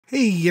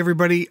Hey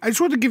everybody, I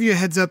just wanted to give you a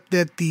heads up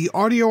that the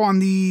audio on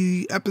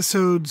the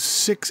episodes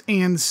 6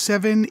 and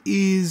 7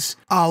 is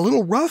a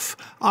little rough.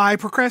 I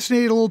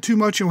procrastinated a little too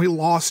much and we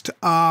lost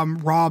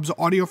Rob's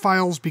audio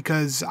files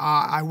because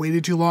I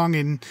waited too long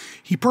and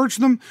he purged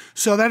them.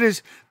 So that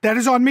is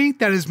on me.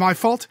 That is my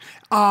fault.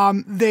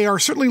 They are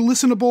certainly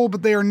listenable,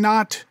 but they are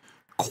not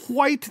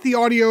quite the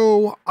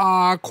audio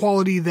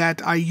quality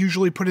that I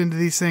usually put into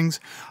these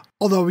things.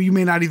 Although you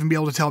may not even be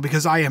able to tell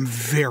because I am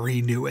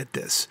very new at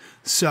this.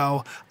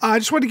 So I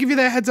just wanted to give you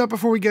that heads up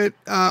before we get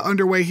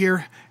underway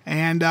here.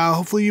 And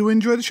hopefully you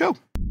enjoy the show.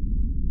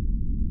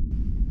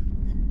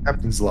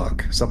 Captain's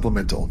Log,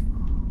 Supplemental.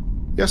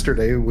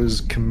 Yesterday was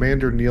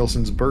Commander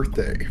Nielsen's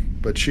birthday,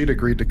 but she'd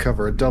agreed to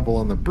cover a double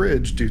on the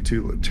bridge due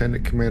to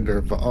Lieutenant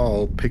Commander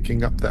Vaal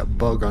picking up that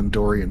bug on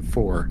Dorian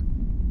 4.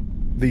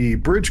 The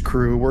bridge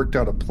crew worked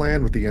out a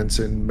plan with the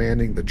ensign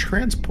manning the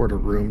transporter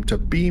room to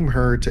beam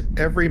her to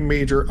every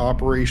major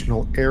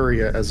operational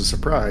area as a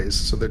surprise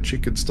so that she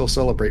could still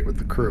celebrate with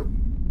the crew.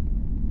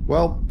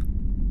 Well,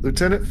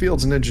 Lieutenant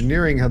Fields in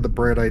Engineering had the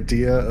bright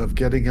idea of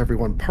getting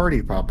everyone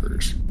party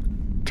poppers.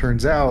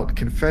 Turns out,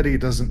 confetti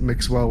doesn't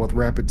mix well with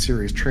rapid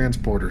series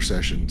transporter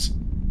sessions.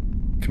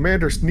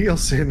 Commander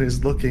Nielsen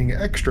is looking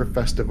extra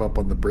festive up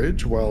on the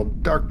bridge, while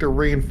Dr.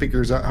 Rain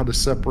figures out how to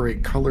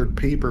separate colored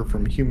paper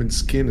from human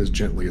skin as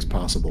gently as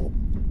possible.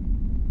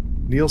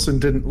 Nielsen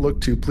didn't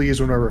look too pleased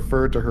when I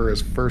referred to her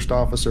as First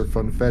Officer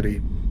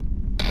Funfetti.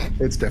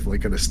 It's definitely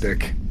gonna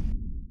stick.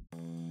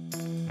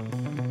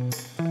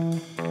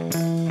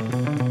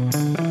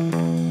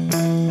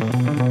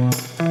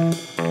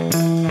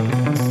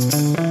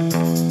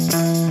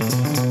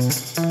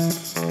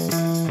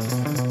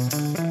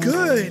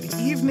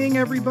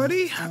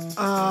 Everybody,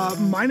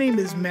 my name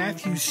is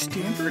Matthew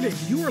Stanford, and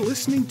you are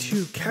listening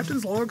to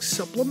Captain's Log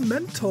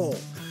Supplemental.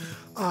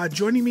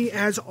 Joining me,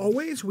 as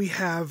always, we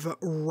have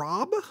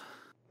Rob.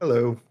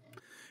 Hello.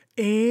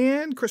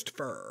 And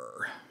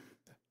Christopher.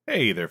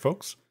 Hey there,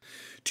 folks.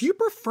 Do you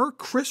prefer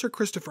Chris or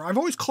Christopher? I've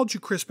always called you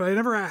Chris, but I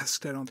never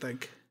asked, I don't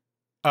think.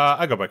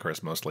 I go by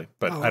Chris mostly,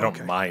 but I don't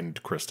okay.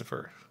 mind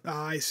Christopher.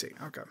 I see,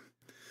 okay.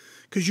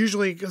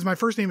 Because my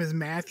first name is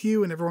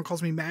Matthew and everyone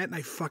calls me Matt and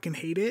I fucking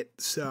hate it.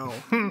 So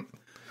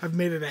I've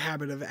made it a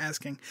habit of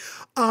asking.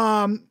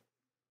 Rob,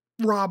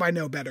 I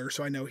know better,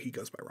 so I know he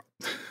goes by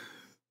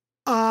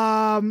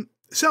Rob.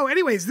 So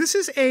anyways, this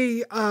is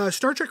a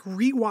Star Trek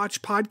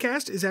rewatch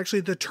podcast is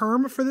actually the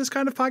term for this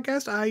kind of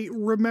podcast. I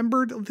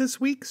remembered this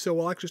week, so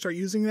we'll actually start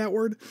using that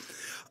word.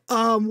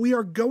 We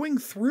are going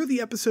through the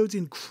episodes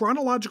in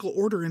chronological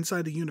order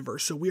inside the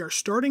universe. So we are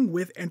starting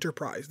with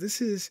Enterprise.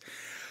 This is...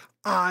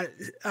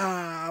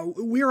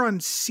 we're on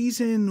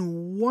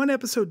season 1,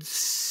 episode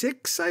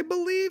 6, I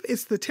believe.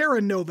 It's the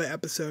Terra Nova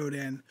episode,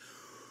 and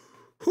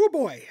oh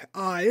boy,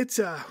 it's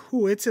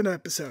an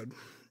episode.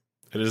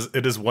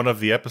 It is one of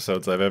the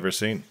episodes I've ever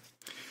seen.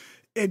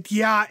 It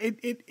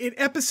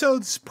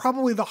episodes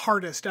probably the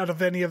hardest out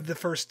of any of the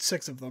first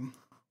 6 of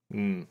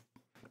them.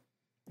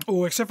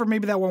 Oh, except for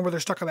maybe that one where they're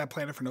stuck on that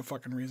planet for no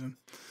fucking reason.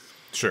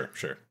 Sure.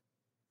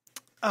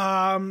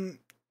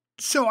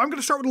 So I'm going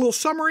to start with a little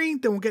summary,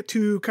 then we'll get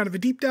to kind of a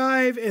deep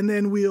dive, and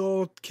then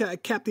we'll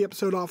cap the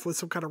episode off with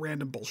some kind of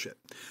random bullshit.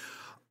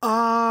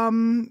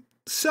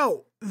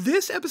 So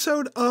this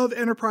episode of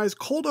Enterprise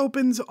cold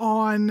opens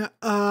on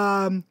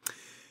a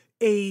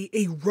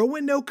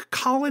Roanoke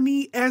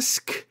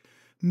colony-esque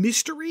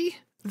mystery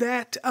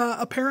that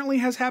apparently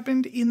has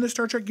happened in the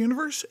Star Trek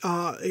universe.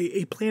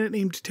 A planet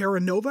named Terra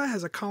Nova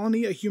has a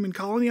human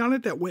colony on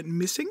it that went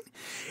missing,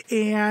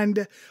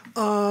 and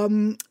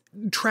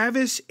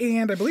Travis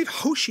and I believe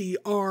Hoshi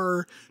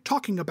are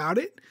talking about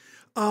it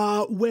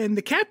when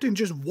the captain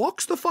just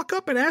walks the fuck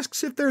up and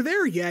asks if they're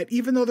there yet,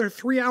 even though they're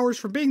 3 hours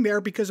from being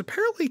there, because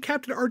apparently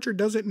Captain Archer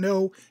doesn't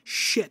know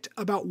shit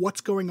about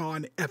what's going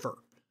on ever.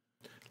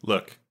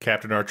 Look,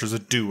 Captain Archer's a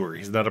doer.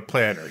 He's not a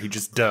planner. He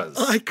just does.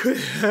 I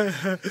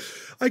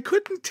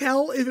couldn't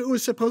tell if it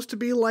was supposed to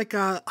be like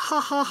a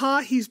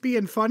ha, he's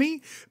being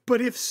funny,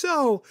 but if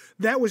so,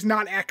 that was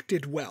not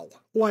acted well.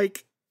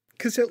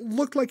 Because it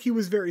looked like he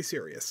was very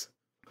serious.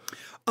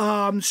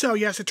 So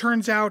yes, it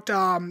turns out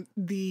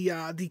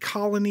the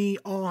colony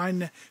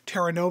on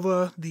Terra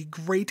Nova, the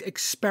Great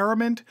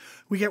Experiment,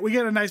 we get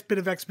a nice bit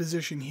of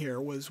exposition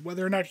here, was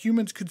whether or not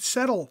humans could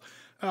settle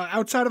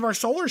outside of our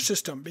solar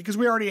system, because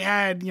we already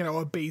had,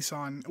 a base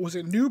on, was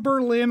it New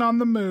Berlin on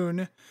the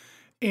moon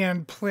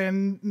and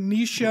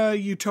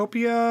Planitia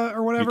Utopia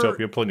or whatever?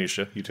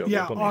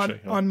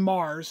 Planitia. On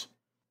Mars.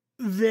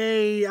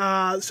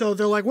 So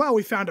they're like, well,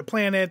 we found a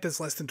planet that's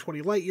less than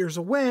 20 light years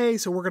away,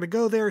 so we're going to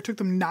go there. It took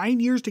them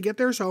 9 years to get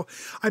there. So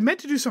I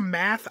meant to do some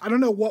math. I don't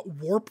know what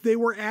warp they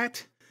were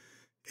at,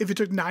 if it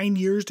took 9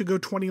 years to go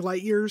 20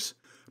 light years,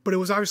 but it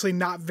was obviously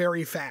not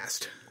very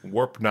fast.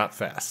 Warp not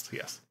fast,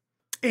 yes.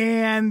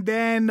 And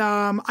then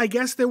I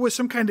guess there was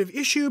some kind of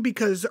issue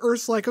because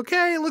Earth's like,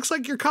 okay, it looks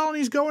like your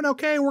colony's going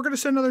okay. We're going to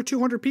send another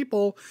 200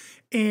 people.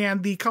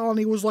 And the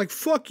colony was like,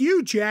 fuck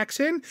you,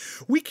 Jackson.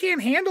 We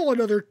can't handle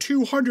another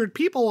 200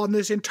 people on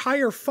this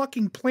entire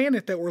fucking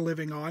planet that we're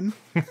living on.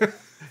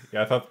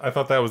 Yeah, I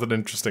thought that was an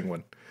interesting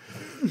one.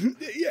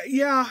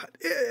 Yeah.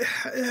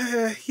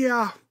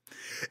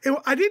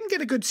 I didn't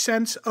get a good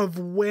sense of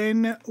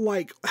when,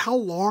 like, how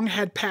long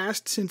had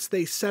passed since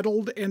they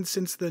settled and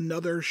since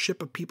another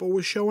ship of people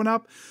was showing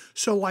up.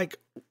 So, like,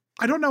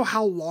 I don't know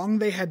how long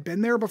they had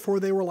been there before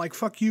they were like,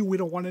 fuck you, we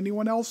don't want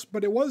anyone else.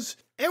 But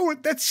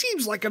that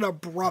seems like an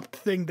abrupt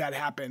thing that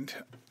happened.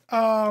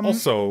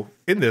 Also,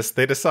 in this,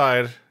 they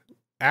decide,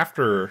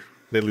 after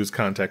they lose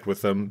contact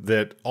with them,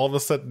 that all of a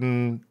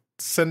sudden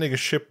sending a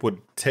ship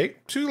would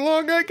take too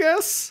long, I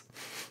guess?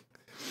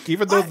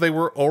 Even though they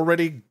were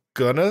already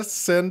gonna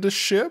send a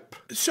ship?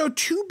 So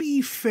to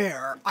be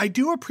fair, I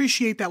do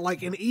appreciate that,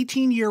 like, an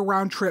 18-year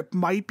round trip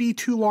might be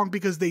too long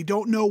because they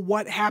don't know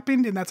what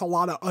happened, and that's a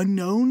lot of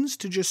unknowns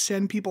to just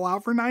send people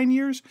out for 9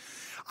 years.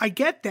 I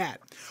get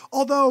that.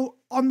 Although,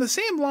 on the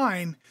same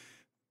line,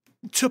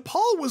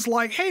 T'Pol was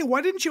like, hey,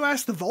 why didn't you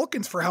ask the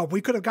Vulcans for help?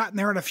 We could have gotten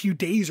there in a few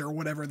days or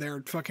whatever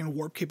their fucking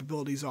warp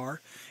capabilities are.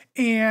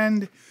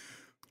 And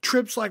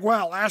Trip's like,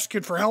 well,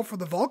 asking for help from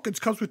the Vulcans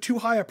comes with too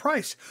high a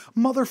price.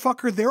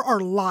 Motherfucker, there are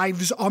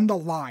lives on the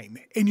line.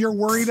 And you're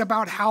worried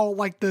about how,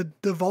 like, the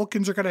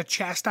Vulcans are going to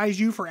chastise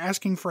you for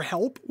asking for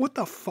help? What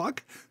the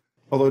fuck?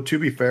 Although, to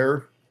be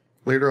fair,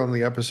 later on in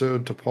the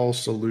episode,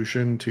 T'Pol's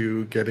solution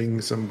to getting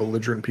some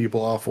belligerent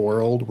people off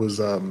world was,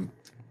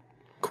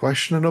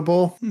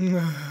 questionable.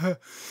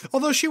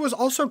 Although she was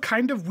also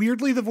kind of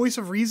weirdly the voice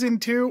of reason,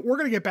 too. We're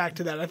going to get back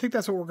to that. I think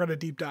that's what we're going to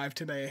deep dive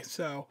today,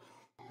 so.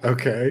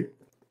 Okay.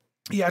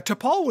 Yeah,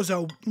 T'Pol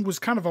was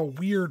kind of a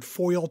weird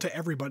foil to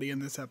everybody in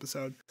this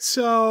episode.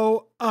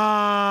 So,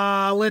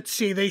 let's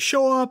see. They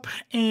show up,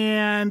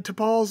 and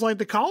T'Pol's like,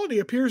 the colony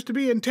appears to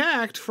be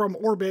intact from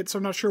orbit, so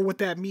I'm not sure what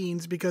that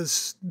means,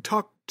 because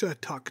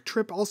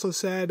Trip also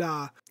said,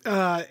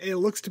 it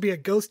looks to be a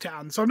ghost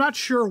town. So I'm not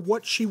sure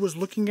what she was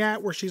looking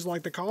at, where she's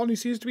like, the colony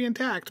seems to be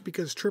intact,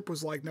 because Trip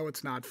was like, no,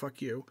 it's not,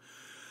 fuck you.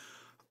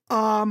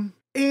 And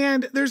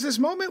there's this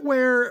moment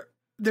where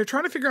they're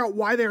trying to figure out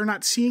why they're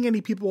not seeing any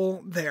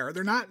people there.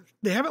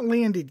 They haven't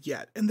landed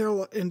yet. And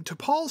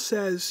T'Pol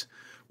says,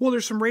 well,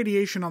 there's some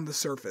radiation on the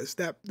surface.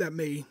 That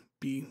may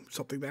be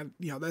something that,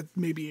 that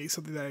may be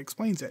something that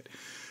explains it.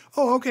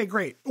 Oh, okay,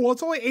 great. Well,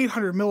 it's only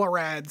 800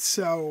 millirads,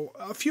 so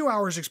a few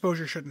hours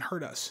exposure shouldn't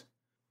hurt us.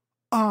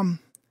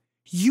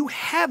 You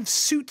have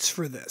suits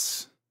for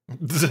this.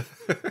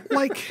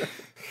 Like,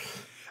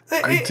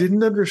 I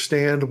didn't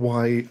understand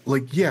why,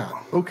 like, yeah,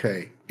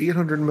 okay,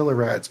 800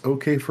 millirads,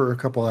 okay for a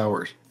couple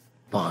hours,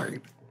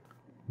 fine.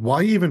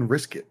 Why even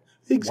risk it?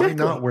 Exactly.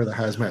 Why not wear the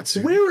hazmat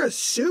suit? Wear a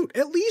suit.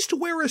 At least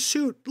wear a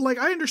suit. Like,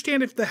 I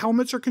understand if the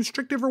helmets are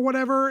constrictive or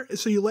whatever,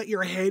 so you let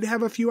your head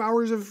have a few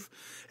hours of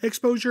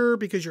exposure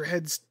because your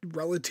head's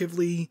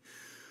relatively,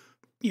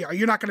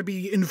 you're not going to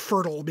be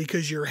infertile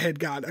because your head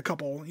got a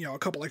couple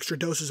extra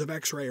doses of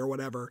X-ray or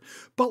whatever.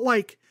 But,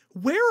 like,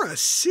 wear a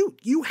suit.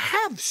 You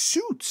have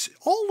suits.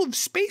 All of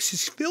space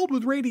is filled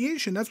with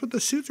radiation. That's what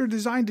the suits are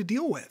designed to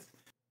deal with.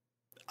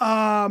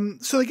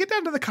 So they get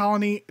down to the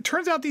colony. It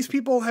turns out these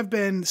people have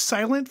been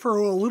silent for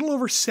a little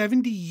over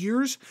 70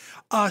 years.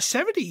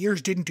 70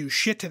 years didn't do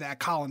shit to that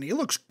colony. It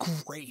looks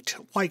great.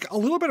 Like a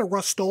little bit of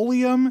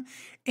Rust-Oleum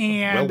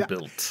and well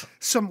built.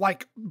 Some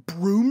like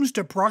brooms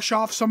to brush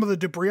off some of the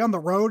debris on the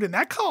road. And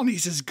that colony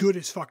is as good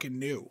as fucking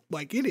new.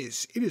 Like it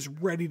is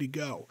ready to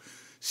go.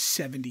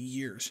 70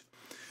 years.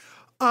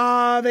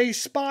 They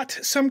spot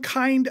some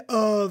kind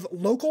of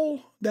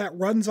local that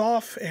runs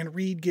off and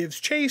Reed gives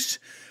chase.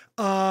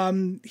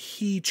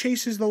 He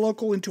chases the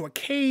local into a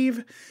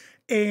cave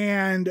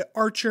and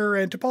Archer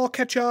and T'Pol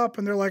catch up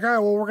and they're like, all right,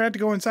 well, we're gonna have to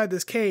go inside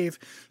this cave.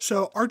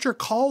 So Archer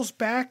calls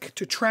back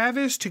to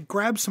Travis to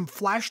grab some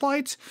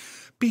flashlights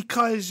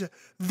because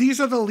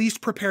these are the least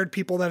prepared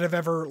people that have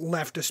ever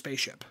left a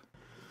spaceship.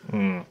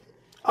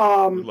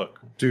 Look,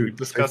 dude, we've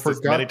discussed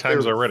this many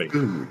times already.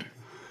 Food.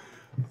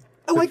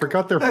 They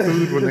forgot their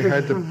food when they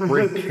had to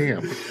break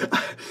camp.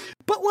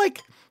 But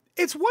like,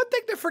 it's one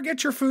thing to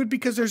forget your food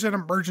because there's an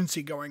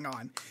emergency going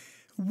on.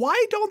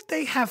 Why don't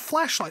they have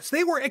flashlights?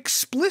 They were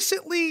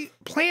explicitly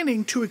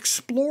planning to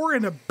explore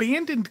an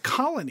abandoned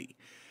colony.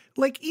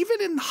 Like,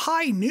 even in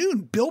high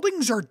noon,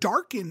 buildings are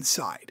dark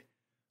inside.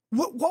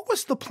 What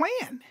was the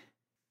plan?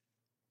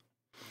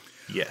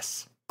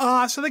 Yes.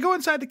 So they go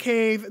inside the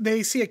cave.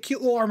 They see a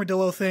cute little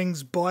armadillo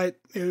things, but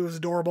it was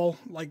adorable.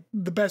 Like,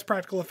 the best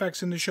practical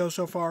effects in the show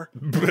so far.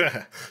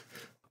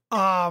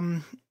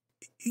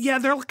 Yeah,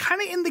 they're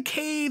kind of in the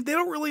cave. They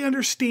don't really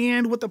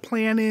understand what the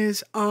plan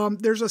is.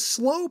 There's a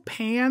slow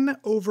pan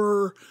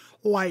over,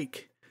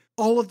 like,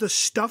 all of the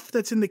stuff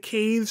that's in the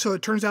cave. So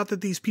it turns out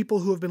that these people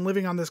who have been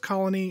living on this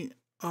colony,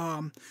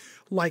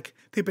 like,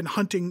 they've been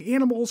hunting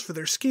animals for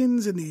their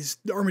skins and these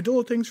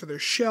armadillo things for their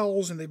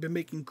shells, and they've been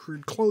making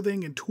crude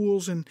clothing and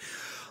tools and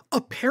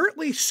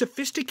apparently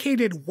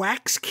sophisticated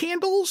wax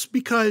candles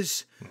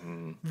because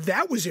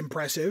that was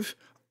impressive.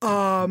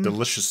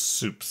 Delicious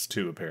soups,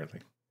 too, apparently.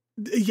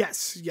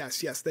 Yes.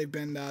 They've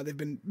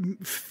been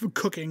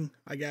cooking,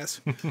 I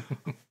guess.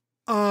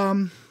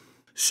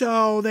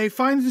 So they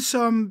find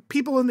some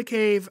people in the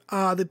cave.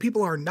 The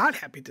people are not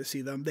happy to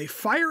see them. They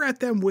fire at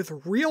them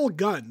with real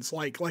guns,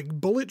 like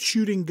bullet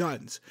shooting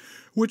guns,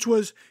 which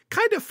was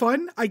kind of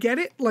fun. I get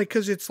it, like,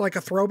 because it's like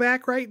a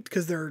throwback, right?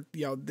 Because they're,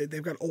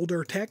 they've got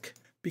older tech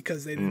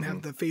because they didn't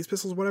have the phase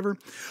pistols, whatever.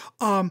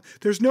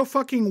 There's no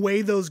fucking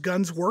way those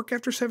guns work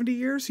after 70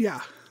 years.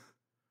 Yeah.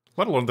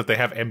 Let alone that they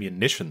have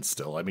ammunition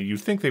still. I mean, you'd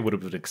think they would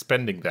have been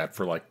expending that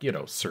for, like,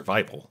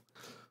 survival.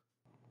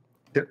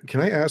 Can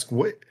I ask,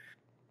 what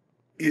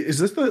is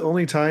this the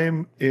only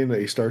time in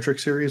a Star Trek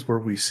series where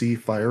we see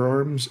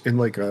firearms in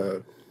like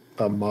a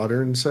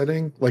modern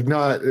setting? Like,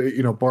 not,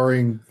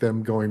 barring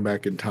them going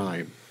back in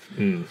time.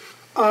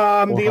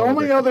 The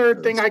only other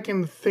thing I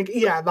can think,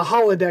 the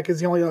holodeck is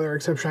the only other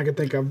exception I can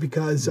think of,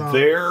 because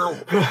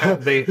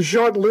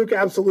Jean-Luc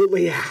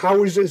absolutely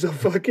houses a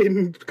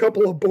fucking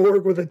couple of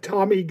Borg with a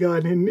Tommy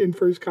gun in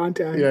First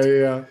Contact.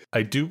 Yeah.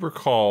 I do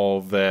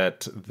recall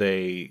that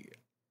they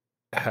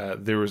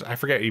there was, I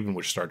forget even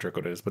which Star Trek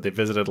it is, but they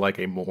visited like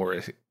a more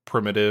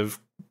primitive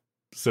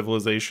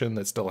civilization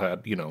that still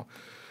had,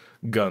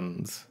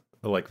 guns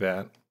like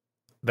that.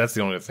 That's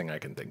the only thing I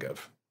can think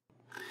of.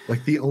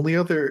 Like, the only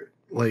other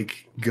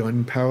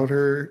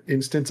gunpowder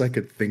instance I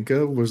could think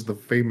of was the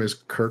famous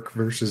Kirk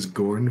versus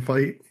Gorn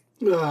fight.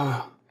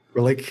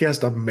 Where he has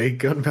to make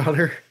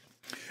gunpowder.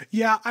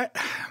 Yeah,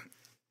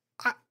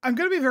 I'm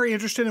going to be very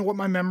interested in what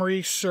my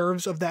memory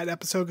serves of that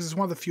episode, because it's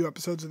one of the few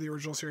episodes of the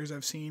original series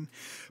I've seen.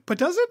 But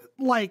doesn't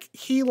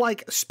he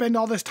spend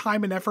all this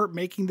time and effort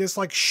making this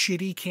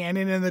shitty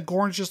cannon, and the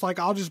Gorn's just like,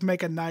 I'll just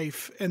make a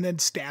knife, and then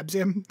stabs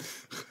him?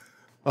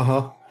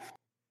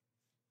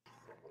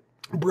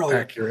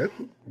 Brilliant. Accurate.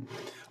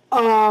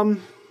 So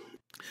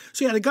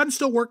yeah, the gun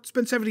still worked. It's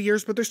been 70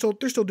 years, but they're still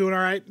doing all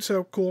right.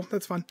 So cool.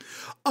 That's fun.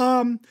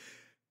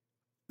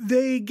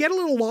 They get a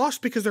little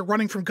lost because they're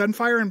running from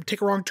gunfire and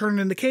take a wrong turn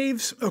in the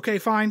caves. Okay,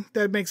 fine.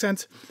 That makes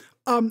sense.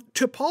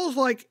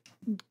 T'Pol's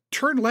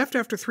turn left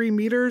after 3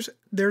 meters.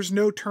 There's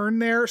no turn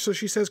there. So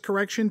she says,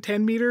 correction,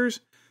 10 meters.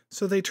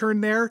 So they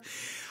turn there.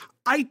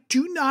 I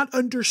do not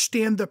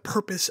understand the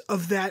purpose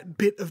of that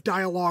bit of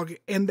dialogue,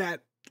 and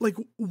that,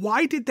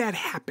 why did that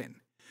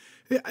happen?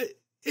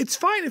 It's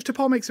fine if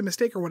T'Pol makes a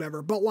mistake or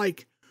whatever, but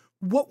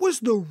what was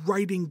the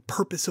writing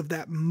purpose of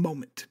that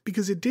moment?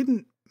 Because it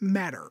didn't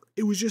matter.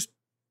 It was just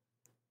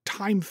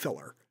time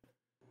filler.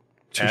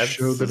 To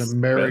show that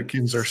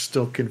Americans are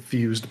still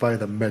confused by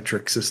the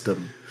metric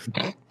system.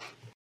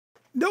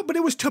 No, but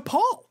it was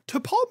T'Pol.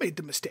 T'Pol made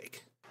the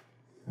mistake.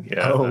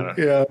 Yeah.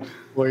 Yeah.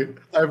 Wait,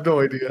 I have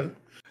no idea.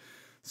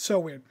 So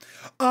weird.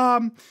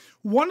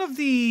 One of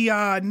the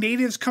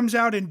natives comes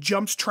out and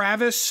jumps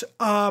Travis.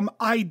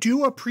 I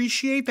do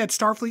appreciate that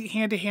Starfleet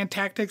hand-to-hand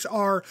tactics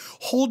are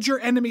hold your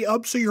enemy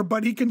up so your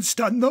buddy can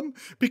stun them,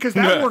 because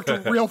that worked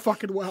real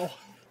fucking well.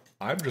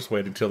 I'm just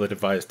waiting until they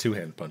devise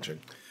two-hand punching.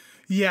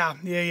 Yeah.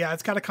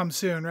 It's got to come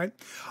soon, right?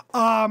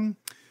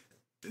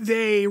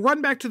 They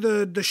run back to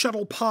the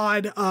shuttle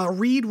pod.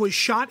 Reed was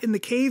shot in the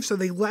cave, so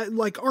they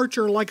let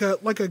Archer, like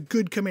a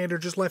good commander,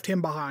 just left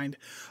him behind.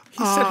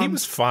 He said he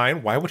was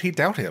fine. Why would he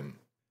doubt him?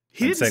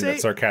 He didn't say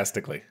that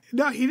sarcastically.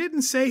 No, he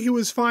didn't say he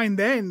was fine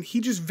then. He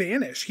just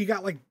vanished. He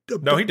got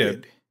abducted. No, he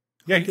did.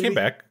 Yeah, he came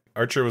back.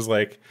 Archer was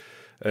I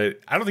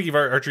don't think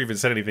Archer even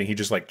said anything. He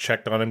just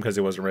checked on him because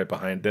he wasn't right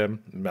behind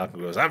him. And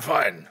Malcolm goes, I'm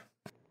fine.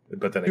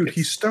 But then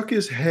he stuck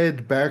his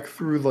head back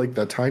through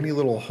the tiny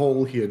little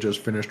hole he had just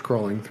finished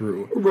crawling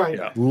through. Right.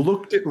 Yeah.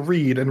 Looked at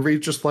Reed, and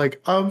Reed's just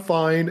I'm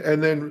fine.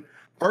 And then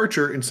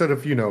Archer, instead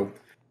of,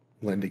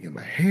 lending him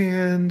a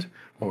hand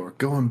or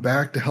going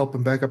back to help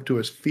him back up to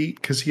his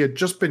feet because he had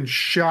just been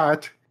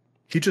shot,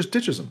 he just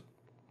ditches him.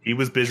 He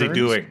was busy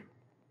doing.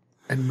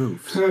 And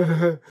moves.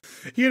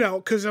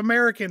 Because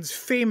Americans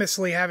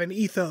famously have an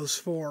ethos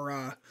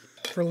for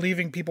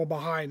leaving people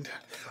behind.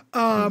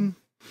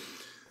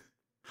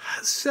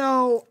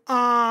 So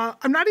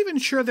I'm not even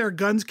sure their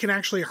guns can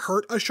actually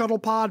hurt a shuttle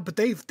pod, but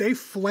they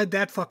fled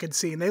that fucking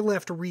scene. They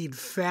left Reed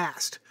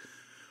fast.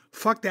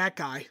 Fuck that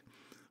guy.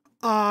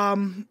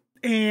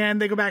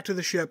 And they go back to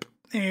the ship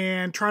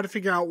and try to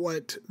figure out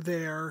what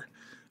they're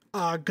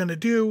gonna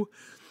do.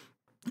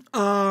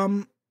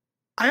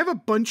 I have a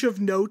bunch of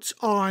notes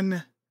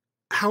on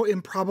how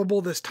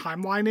improbable this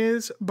timeline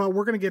is, but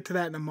we're gonna get to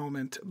that in a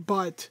moment.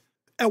 But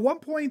at one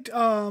point,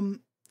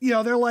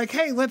 they're like,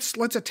 hey, let's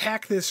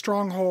attack this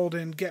stronghold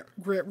and get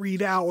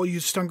Reed out. We'll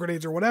use stun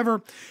grenades or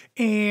whatever.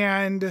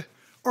 And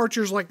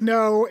Archer's like,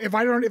 no, if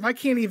I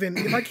can't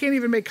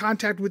even make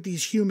contact with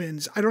these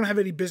humans, I don't have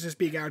any business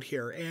being out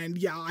here. And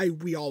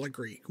we all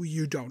agree.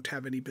 You don't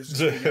have any business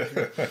being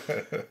out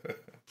here.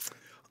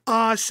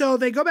 So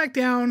they go back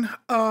down.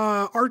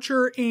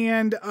 Archer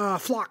and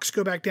Phlox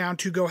go back down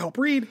to go help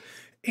Reed.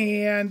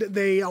 And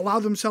they allow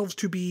themselves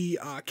to be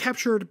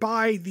captured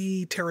by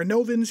the Terra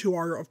Novans, who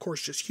are, of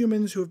course, just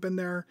humans who have been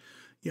there,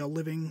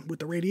 living with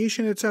the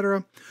radiation,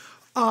 etc.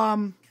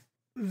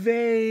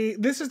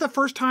 This is the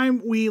first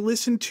time we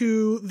listen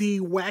to the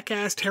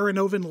whack-ass Terra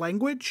Novan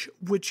language,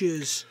 which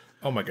is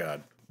oh my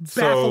god,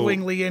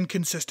 bafflingly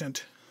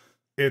inconsistent.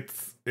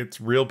 It's It's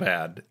real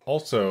bad.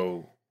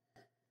 Also,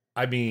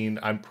 I mean,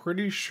 I'm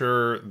pretty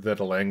sure that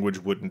a language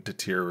wouldn't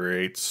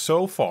deteriorate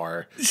so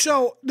far.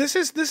 So this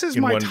is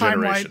in my one timeline.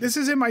 generation. This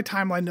is in my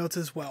timeline notes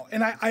as well.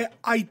 And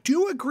I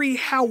do agree,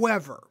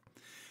 however,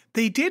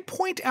 they did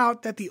point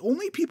out that the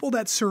only people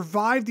that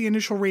survived the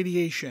initial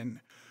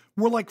radiation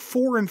were like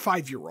 4 and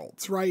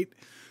 5-year-olds, right?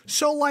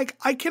 So like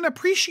I can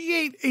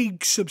appreciate a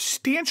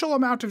substantial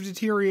amount of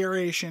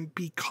deterioration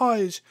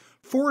because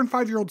 4 and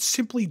 5-year-olds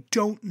simply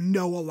don't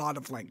know a lot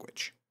of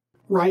language.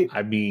 Right.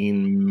 I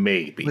mean,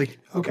 maybe. Like,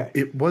 Okay.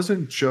 it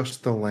wasn't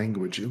just the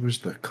language; it was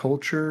the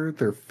culture,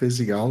 their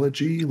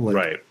physiology. Like,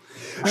 Right.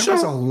 That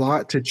was a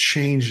lot to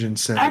change in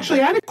 7.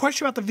 Actually, I had a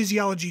question about the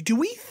physiology. Do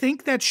we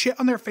think that shit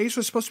on their face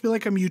was supposed to be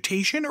like a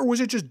mutation, or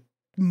was it just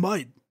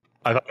mud?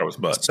 I thought it was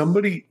mud.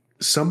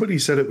 Somebody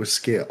said it was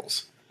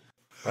scales.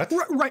 What?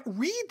 Right.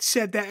 Reed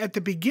said that at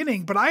the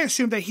beginning, but I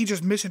assumed that he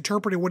just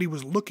misinterpreted what he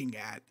was looking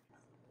at.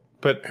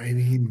 But I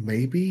mean,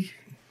 maybe.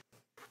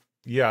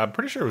 yeah, I'm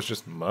pretty sure it was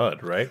just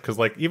mud, right? Because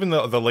like even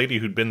the lady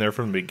who'd been there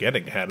from the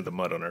beginning had the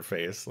mud on her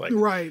face, like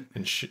Right.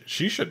 and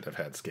she shouldn't have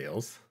had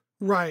scales.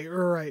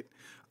 Right.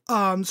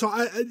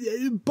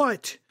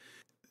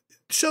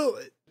 So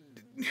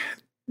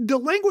the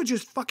language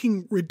is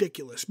fucking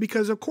ridiculous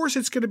because of course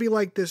it's going to be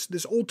like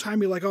this old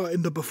timey, like, oh,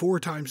 in the before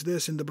times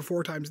this and the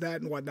before times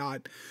that and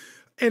whatnot.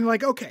 And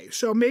like, okay,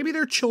 so maybe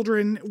their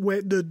children,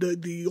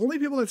 the only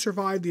people that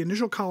survived the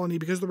initial colony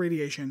because of the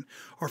radiation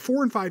are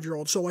 4 and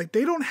 5-year-olds. So like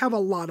they don't have a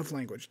lot of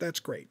language. That's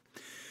great.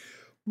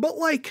 But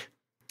like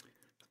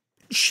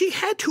she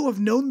had to have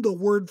known the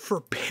word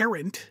for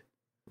parent,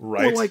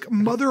 Right. or like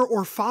mother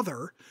or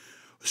father.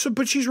 So,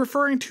 but she's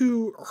referring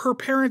to her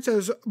parents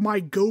as my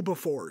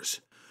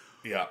go-befores,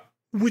 Yeah.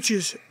 which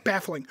is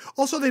baffling.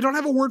 Also, they don't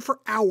have a word for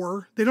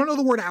hour. They don't know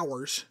the word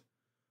hours.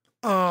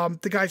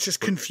 The guy's just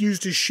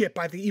confused as shit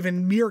by the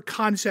even mere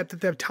concept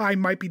that the time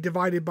might be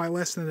divided by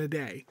less than a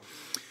day.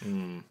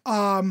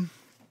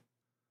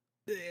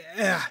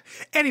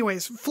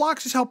 Anyways,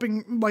 Phlox is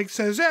helping, like,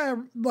 says,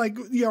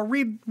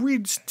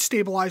 Reed's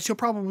stabilized. He'll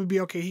probably be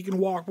okay. He can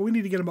walk, but we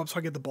need to get him up so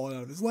I get the bullet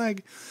out of his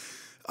leg.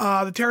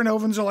 The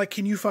Terranovans are like,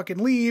 can you fucking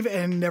leave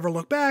and never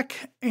look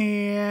back?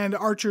 And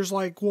Archer's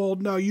like, well,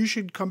 no, you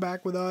should come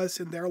back with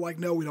us. And they're like,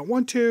 no, we don't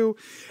want to.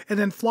 And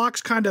then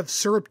Phlox kind of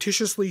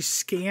surreptitiously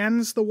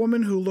scans the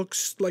woman who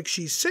looks like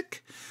she's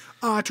sick.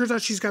 Turns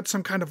out she's got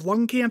some kind of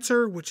lung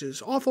cancer, which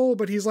is awful,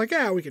 but he's like,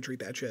 yeah, we can treat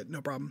that shit.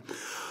 No problem.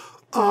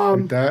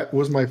 That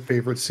was my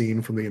favorite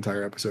scene from the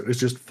entire episode. It's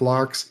just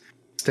Phlox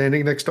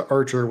standing next to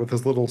Archer with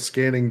his little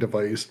scanning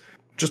device,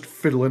 just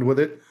fiddling with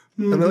it.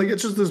 And then, like,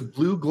 it's just this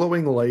blue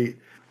glowing light.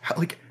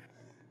 Like,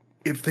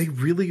 if they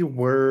really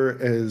were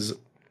as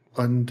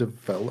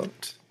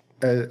undeveloped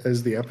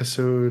as the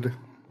episode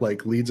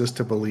like leads us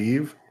to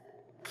believe,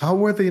 how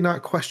were they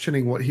not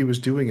questioning what he was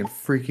doing and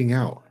freaking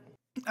out?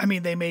 I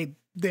mean, they made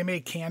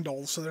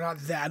candles, so they're not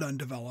that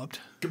undeveloped.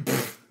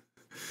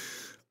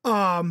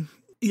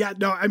 Yeah,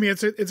 no, I mean,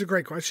 it's a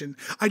great question.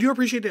 I do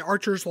appreciate that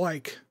Archer's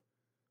like,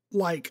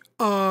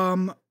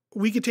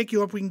 we can take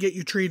you up, we can get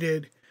you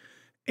treated.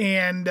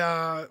 And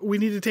we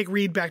need to take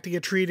Reed back to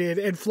get treated.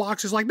 And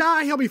Phlox is like,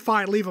 nah, he'll be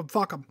fine. Leave him.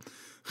 Fuck him.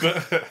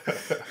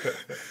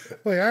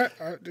 Like,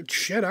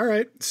 shit. All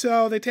right.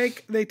 So they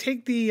take the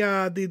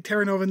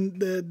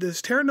Terranovan,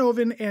 this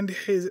Terranovan and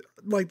his,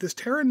 like, this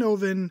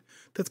Terranovan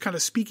that's kind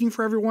of speaking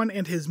for everyone,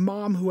 and his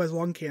mom who has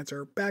lung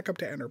cancer back up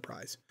to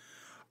Enterprise.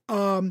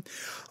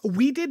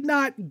 We did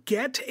not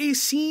get a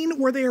scene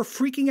where they are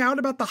freaking out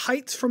about the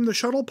heights from the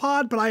shuttle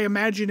pod, but I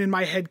imagine in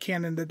my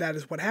headcanon that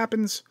is what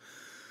happens.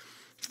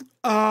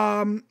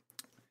 Then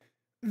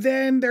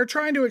they're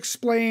trying to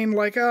explain,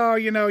 like, oh,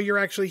 you're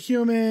actually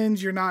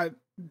humans, you're not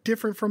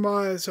different from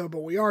us,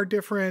 but we are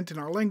different, and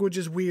our language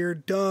is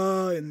weird,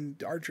 duh,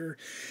 and Archer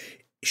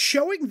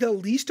showing the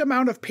least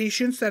amount of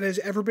patience that has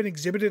ever been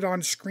exhibited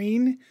on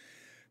screen,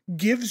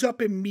 gives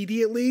up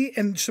immediately,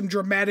 and some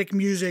dramatic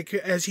music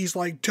as he's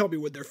like, tell me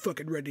when they're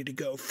fucking ready to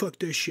go, fuck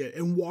this shit,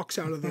 and walks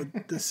out of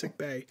the sick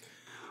bay.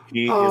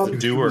 He is a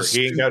doer.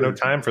 He ain't got no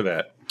time for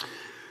that.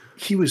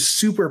 He was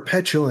super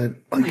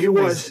petulant. Like, it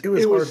was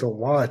hard to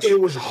watch.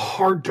 It was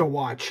hard to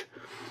watch.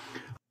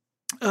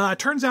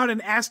 Turns out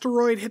an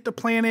asteroid hit the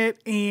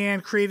planet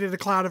and created a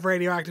cloud of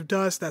radioactive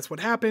dust. That's what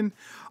happened.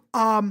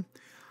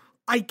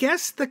 I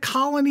guess the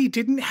colony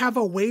didn't have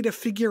a way to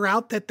figure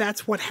out that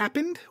that's what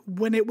happened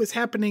when it was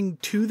happening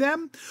to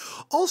them.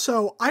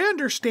 Also, I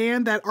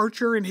understand that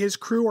Archer and his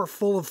crew are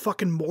full of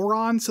fucking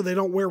morons, so they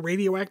don't wear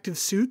radioactive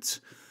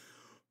suits.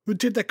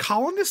 Did the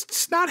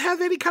colonists not have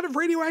any kind of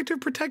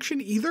radioactive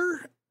protection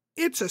either?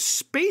 It's a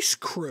space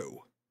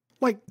crew.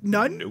 Like,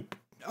 none? Nope.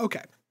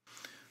 Okay.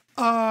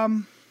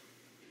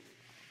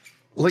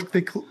 Like,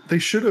 they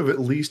should have at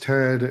least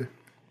had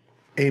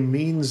a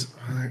means,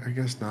 I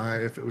guess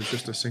not, if it was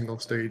just a single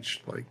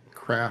stage, like,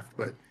 craft,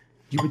 but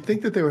you would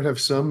think that they would have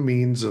some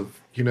means of,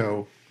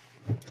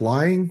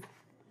 flying.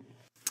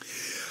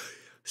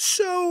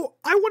 So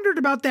I wondered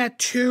about that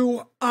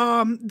too.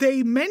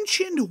 They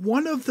mentioned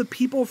one of the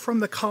people from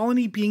the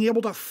colony being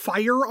able to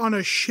fire on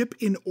a ship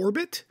in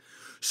orbit.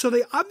 So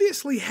they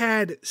obviously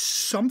had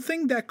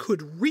something that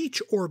could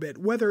reach orbit,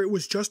 whether it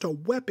was just a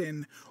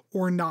weapon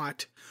or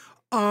not.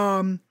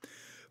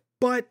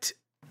 But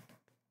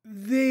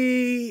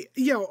they,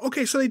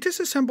 okay, so they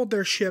disassembled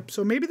their ship,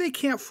 so maybe they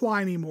can't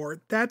fly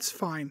anymore. That's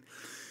fine.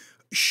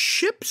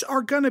 Ships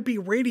are going to be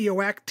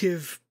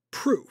radioactive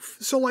proof.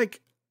 So,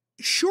 like,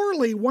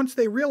 surely once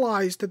they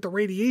realized that the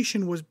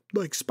radiation was,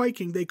 like,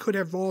 spiking, they could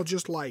have all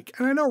just, like,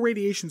 and I know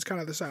radiation's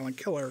kind of the silent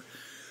killer.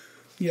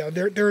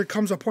 There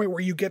comes a point where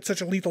you get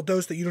such a lethal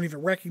dose that you don't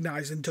even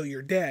recognize until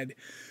you're dead.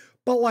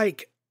 But,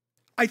 like,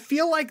 I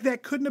feel like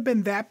that couldn't have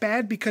been that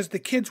bad because the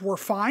kids were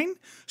fine.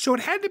 So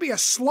it had to be a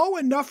slow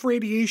enough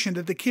radiation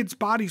that the kids'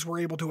 bodies were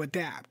able to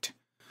adapt.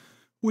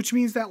 Which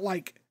means that,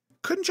 like,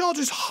 couldn't y'all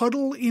just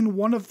huddle in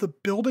one of the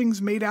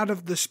buildings made out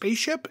of the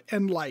spaceship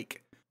and,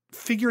 like,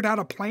 figured out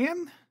a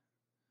plan?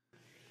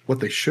 What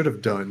they should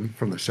have done,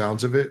 from the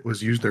sounds of it,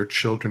 was use their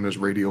children as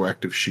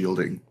radioactive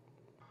shielding.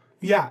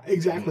 Yeah,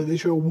 exactly. They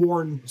should have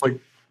worn... It's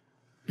like,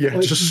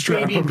 just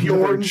strap them to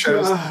their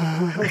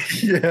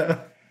chest. Yeah.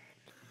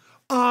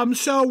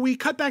 So we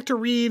cut back to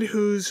Reed,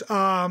 who's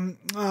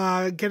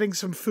getting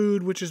some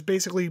food, which is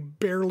basically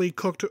barely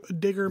cooked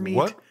digger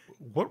meat.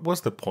 What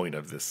was the point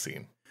of this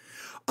scene?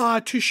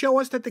 To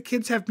show us that the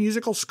kids have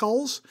musical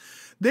skulls.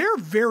 They're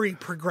very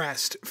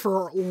progressed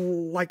for,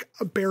 like,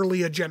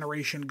 barely a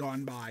generation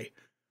gone by.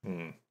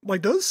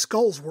 Like, those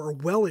skulls were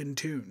well in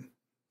tune.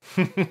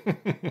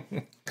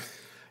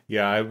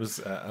 Yeah,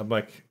 I'm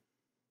like,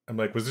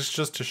 was this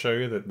just to show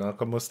you that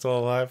Malcolm was still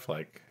alive?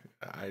 Like,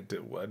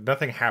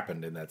 nothing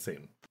happened in that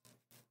scene.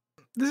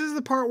 This is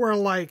the part where,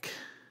 like,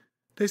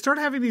 they start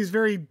having these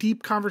very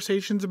deep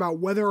conversations about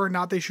whether or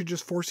not they should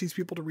just force these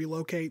people to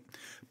relocate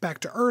back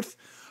to Earth.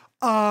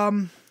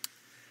 An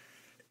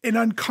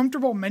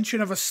uncomfortable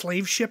mention of a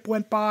slave ship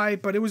went by,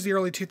 but it was the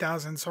early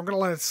 2000s, so I'm going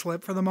to let it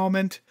slip for the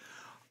moment.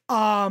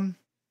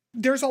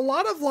 There's a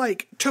lot of,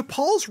 like, to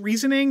Paul's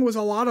reasoning was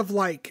a lot of,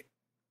 like,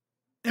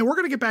 and we're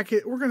going to get back, I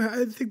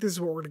think this is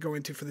what we're going to go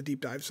into for the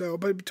deep dive. So,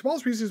 but to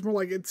Paul's reasoning is more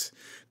like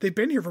they've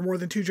been here for more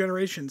than 2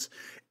 generations.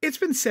 It's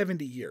been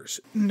 70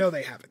 years. No,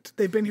 they haven't.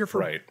 They've been here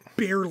for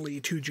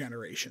barely 2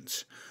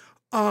 generations.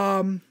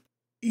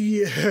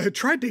 Yeah,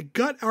 tried to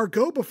gut our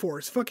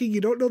go-befores. Fucking,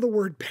 you don't know the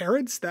word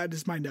parents? That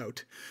is my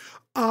note.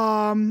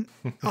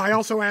 I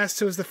also asked,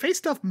 so is the face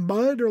stuff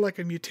mud or like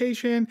a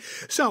mutation?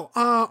 So,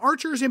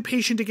 Archer's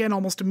impatient again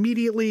almost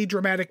immediately.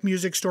 Dramatic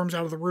music storms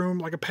out of the room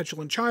like a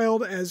petulant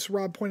child, as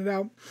Rob pointed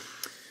out.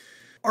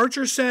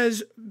 Archer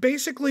says,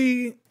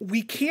 basically,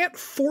 we can't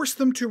force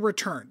them to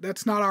return.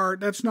 That's not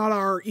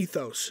our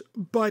ethos.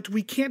 But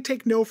we can't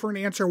take no for an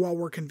answer while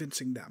we're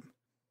convincing them.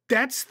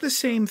 That's the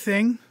same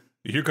thing.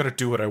 You're going to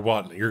do what I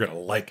want and you're going to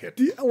like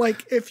it.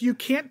 Like, if you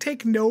can't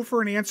take no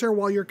for an answer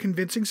while you're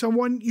convincing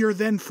someone, you're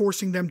then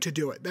forcing them to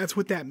do it. That's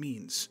what that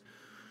means.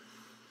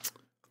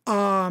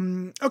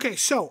 Okay,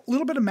 so a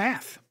little bit of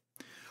math.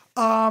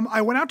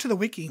 I went out to the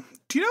wiki.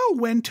 Do you know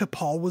when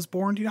T'Pol was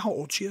born? Do you know how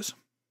old she is?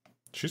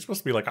 She's supposed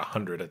to be like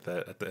 100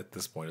 at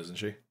this point, isn't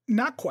she?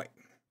 Not quite.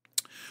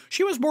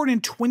 She was born in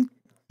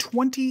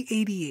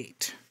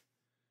 2088.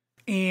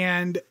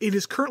 And it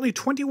is currently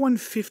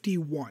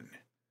 2151.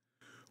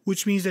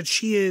 Which means that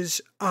she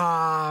is,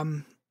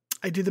 I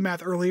did the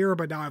math earlier,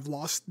 but now I've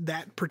lost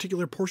that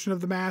particular portion of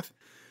the math.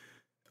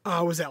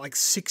 Was that like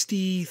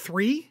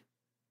 63?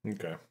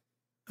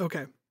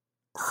 Okay.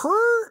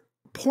 Her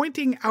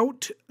pointing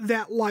out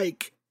that,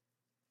 like,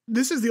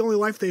 this is the only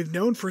life they've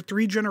known for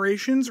 3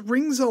 generations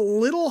rings a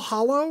little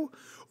hollow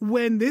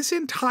when this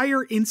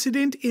entire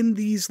incident in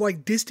these,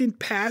 like, distant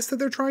past that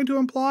they're trying to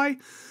imply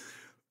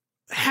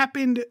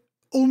happened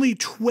only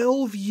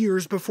 12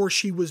 years before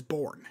she was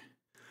born.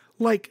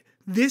 Like,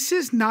 this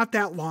is not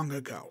that long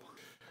ago.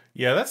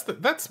 Yeah,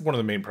 that's one of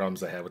the main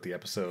problems I had with the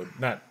episode.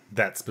 Not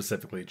that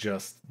specifically,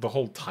 just the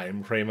whole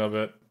time frame of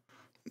it.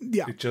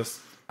 Yeah. It just,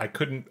 I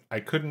couldn't.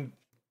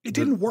 It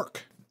didn't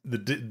work. The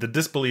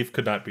disbelief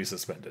could not be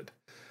suspended.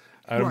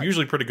 I'm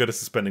usually pretty good at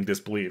suspending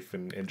disbelief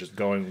and just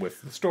going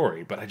with the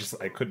story, but I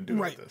couldn't do it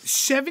with this.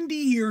 70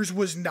 years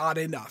was not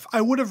enough. I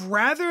would have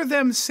rather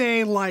them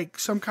say, like,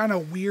 some kind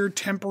of weird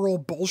temporal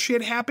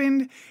bullshit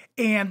happened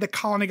and the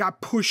colony got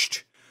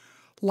pushed,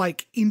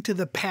 like, into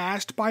the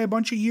past by a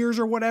bunch of years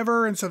or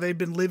whatever, and so they've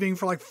been living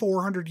for like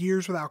 400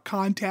 years without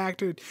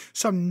contact or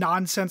some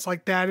nonsense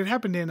like that. It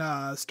happened in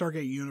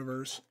Stargate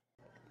Universe.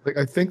 Like,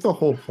 I think the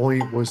whole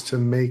point was to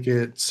make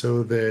it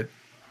so that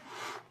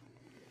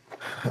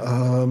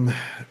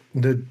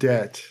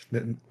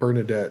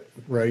Bernadette,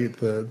 right,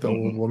 the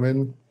old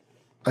woman,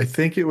 I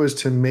think it was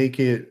to make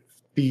it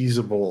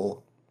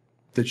feasible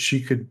that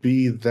she could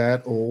be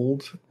that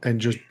old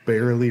and just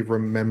barely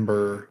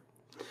remember,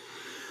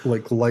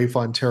 like, life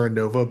on Terra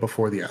Nova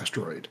before the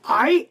asteroid.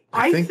 I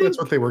think that's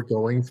what they were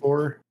going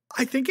for.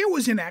 I think it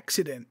was an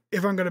accident,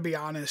 if I'm going to be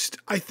honest.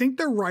 I think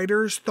the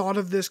writers thought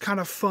of this kind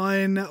of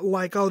fun,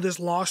 like, oh, this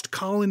lost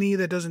colony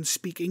that doesn't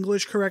speak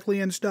English correctly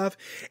and stuff.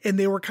 And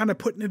they were kind of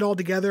putting it all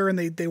together and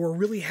they were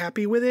really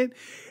happy with it.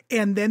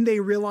 And then they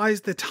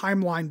realized the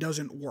timeline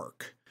doesn't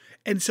work.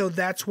 And so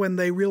that's when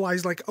they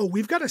realize, like, oh,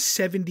 we've got a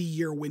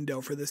 70-year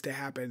window for this to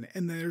happen.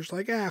 And then there's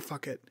like,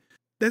 fuck it.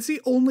 That's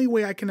the only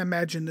way I can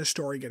imagine this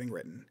story getting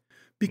written.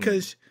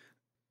 Because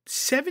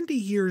 70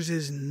 years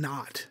is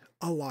not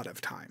a lot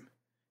of time.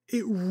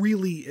 It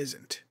really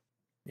isn't.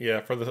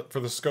 Yeah, for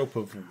the scope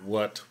of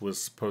what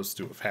was supposed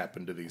to have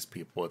happened to these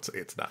people,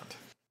 it's not.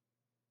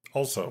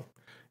 Also,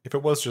 if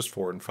it was just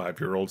 4 and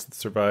 5-year-olds that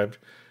survived,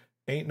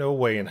 ain't no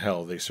way in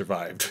hell they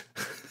survived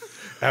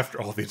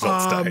after all the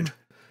adults died.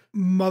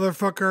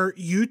 Motherfucker,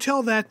 you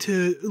tell that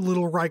to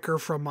little Riker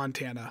from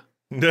Montana.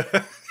 You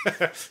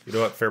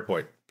know what? Fair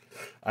point.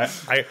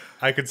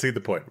 I could see the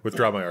point.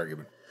 Withdraw my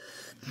argument.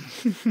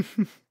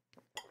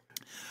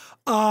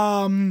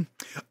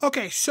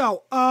 Okay,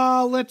 so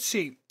let's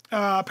see.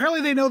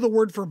 Apparently they know the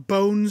word for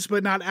bones,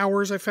 but not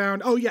ours, I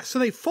found. Oh, yeah, so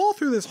they fall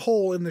through this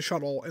hole in the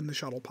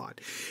shuttle pod.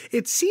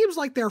 It seems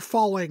like they're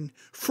falling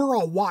for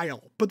a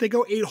while, but they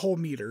go 8 whole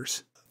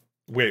meters.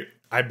 Wait,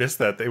 I missed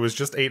that. It was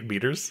just 8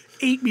 meters?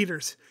 8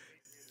 meters.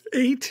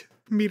 8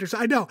 meters.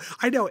 I know.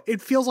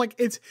 It feels like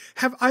it's...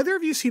 Have either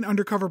of you seen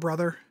Undercover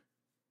Brother?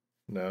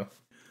 No.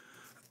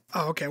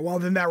 Oh, okay, well,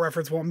 then that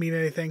reference won't mean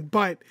anything,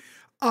 but...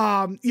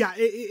 yeah,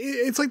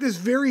 it's like this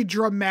very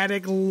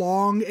dramatic,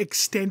 long,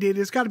 extended,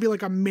 it's got to be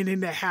like a minute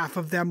and a half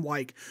of them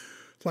like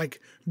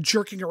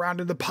jerking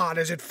around in the pod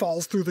as it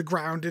falls through the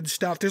ground and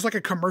stuff. There's like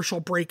a commercial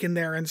break in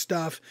there and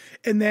stuff.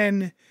 And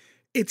then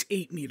it's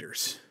 8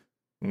 meters.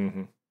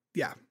 Mm-hmm.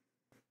 Yeah.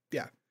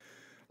 Yeah.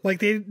 Like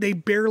they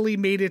barely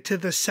made it to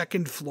the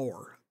second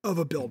floor of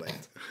a building.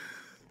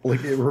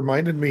 Like, it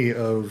reminded me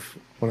of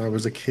when I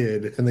was a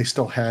kid and they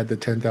still had the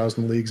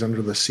 10,000 Leagues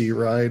Under the Sea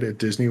ride at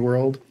Disney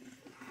World.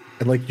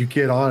 And like you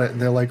get on it and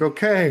they're like,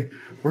 okay,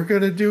 we're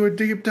going to do a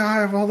deep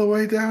dive all the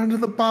way down to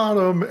the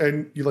bottom.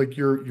 And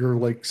you're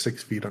like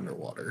 6 feet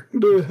underwater.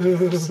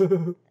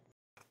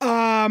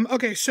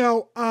 Okay,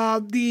 so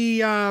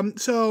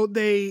so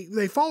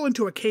they fall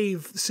into a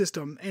cave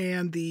system,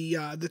 and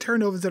the Terra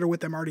Novans that are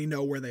with them already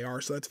know where they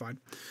are, so that's fine.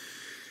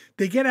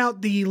 They get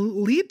out. The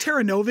lead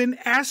Terra Novan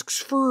asks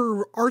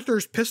for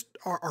Archer's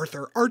pistol.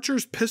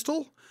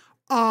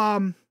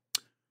 I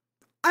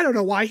don't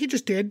know why. He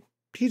just did.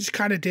 He just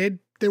kind of did.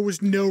 There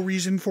was no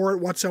reason for it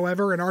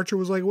whatsoever, and Archer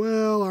was like,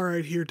 well, all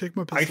right, here, take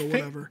my pistol,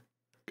 whatever.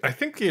 I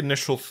think the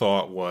initial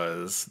thought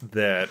was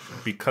that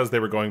because they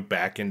were going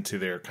back into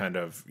their kind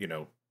of,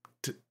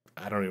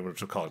 I don't even know what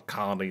to call it,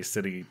 colony,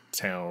 city,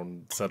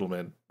 town,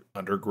 settlement,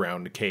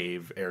 underground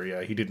cave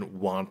area, he didn't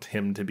want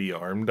him to be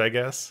armed, I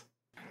guess.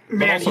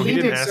 Man, also, he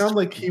didn't sound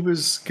like he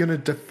was going to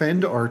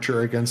defend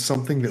Archer against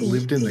something that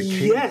lived in the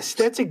cave. Yes,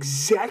 that's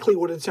exactly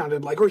what it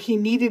sounded like. Or he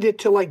needed it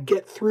to, like,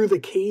 get through the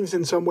caves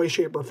in some way,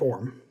 shape, or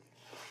form.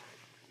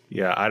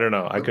 Yeah, I don't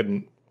know. I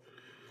don't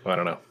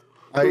know.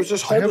 There was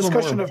this whole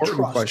discussion of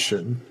trust.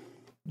 Question.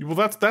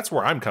 Well, that's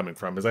where I'm coming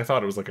from, is I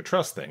thought it was like a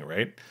trust thing,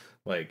 right?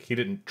 Like, he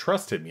didn't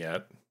trust him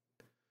yet,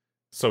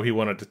 so he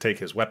wanted to take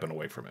his weapon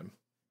away from him.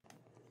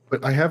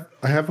 But I have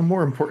a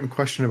more important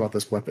question about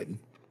this weapon.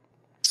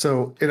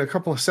 So, in a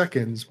couple of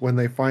seconds, when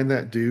they find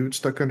that dude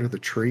stuck under the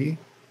tree,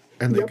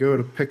 and they go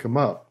to pick him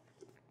up,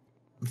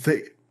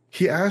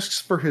 he asks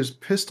for his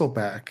pistol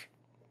back,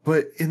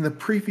 but in the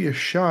previous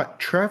shot,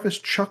 Travis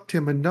chucked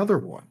him another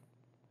one.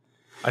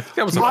 I think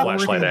that was a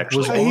flashlight,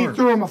 actually. He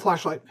threw him a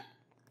flashlight.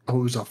 Oh,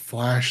 it was a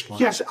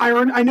flashlight. Yes,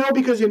 I know,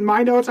 because in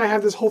my notes I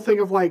have this whole thing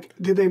of like,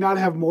 did they not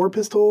have more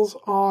pistols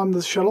on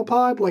the shuttle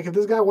pod? Like, if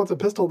this guy wants a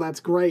pistol, that's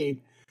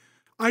great.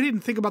 I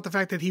didn't think about the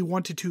fact that he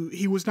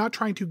was not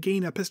trying to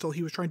gain a pistol,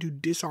 he was trying to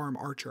disarm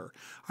Archer.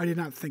 I did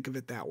not think of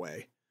it that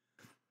way.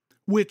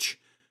 Which,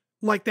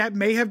 like, that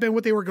may have been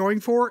what they were going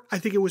for. I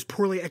think it was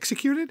poorly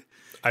executed.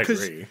 I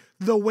agree.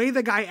 The way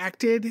the guy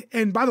acted,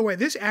 and by the way,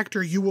 this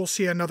actor you will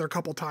see another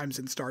couple times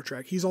in Star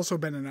Trek. He's also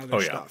been in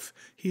other stuff.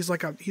 He's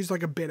like a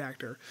bit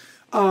actor.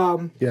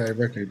 Yeah, I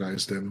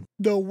recognized him.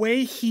 The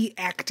way he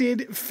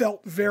acted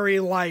felt very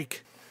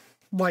like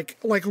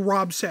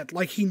Rob said,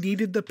 like he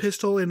needed the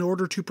pistol in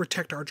order to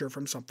protect Archer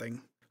from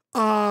something.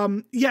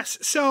 Yes.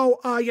 So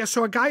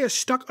a guy is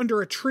stuck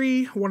under a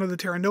tree, one of the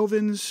Terra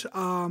Novans.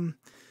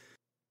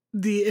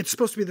 It's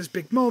supposed to be this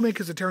big moment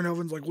because the Terra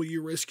Novan's like, will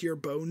you risk your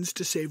bones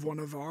to save one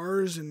of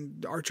ours?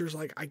 And Archer's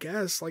like, I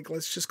guess, like,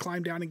 let's just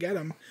climb down and get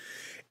him.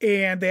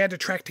 And they had to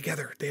track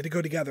together. They had to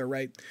go together,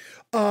 right?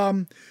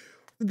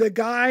 The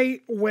guy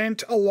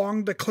went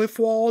along the cliff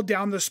wall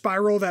down the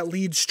spiral that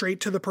leads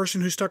straight to the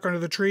person who's stuck under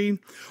the tree.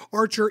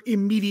 Archer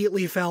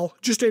immediately fell,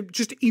 just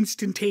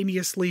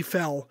instantaneously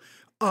fell,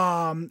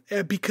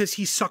 because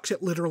he sucks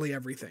at literally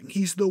everything.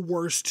 He's the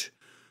worst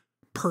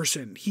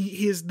person.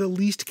 He is the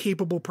least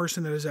capable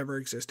person that has ever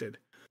existed.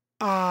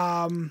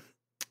 The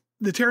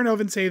Terra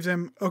Novan saves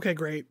him. Okay,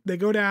 great. They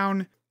go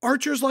down.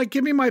 Archer's like,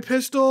 give me my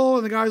pistol.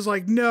 And the guy's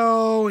like,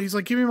 no. He's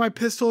like, give me my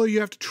pistol. You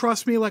have to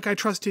trust me like I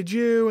trusted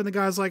you. And the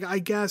guy's like, I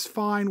guess,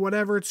 fine,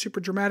 whatever. It's super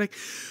dramatic.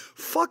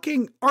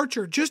 Fucking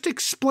Archer, just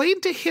explain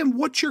to him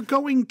what you're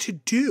going to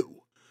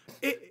do.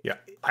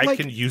 I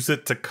can use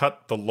it to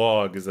cut the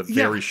log is a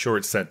very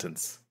short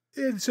sentence.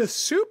 It's a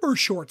super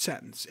short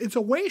sentence. It's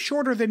a way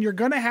shorter than you're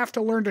going to have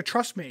to learn to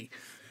trust me.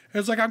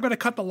 It's like, I'm going to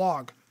cut the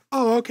log.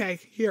 Oh, okay,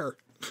 here.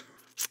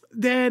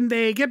 Then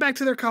they get back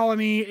to their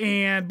colony,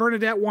 and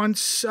Bernadette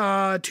wants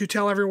to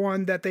tell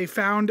everyone that they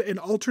found an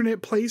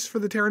alternate place for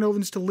the Terra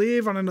Novans to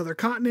live on another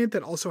continent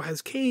that also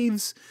has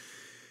caves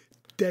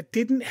that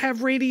didn't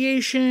have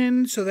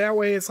radiation. So that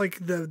way it's like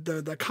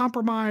the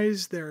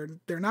compromise. They're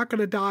not going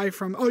to die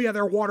from, oh yeah,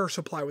 their water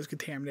supply was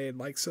contaminated.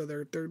 Like, so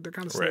they're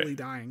kind of slowly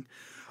dying.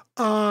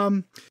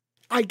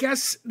 I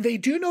guess they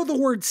do know the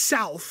word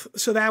south,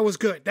 so that was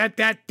good.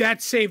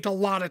 That saved a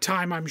lot of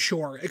time, I'm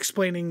sure,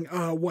 explaining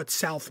what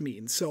south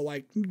means. So,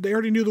 like, they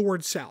already knew the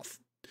word south.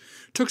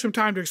 Took some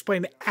time to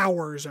explain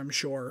hours, I'm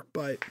sure,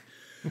 but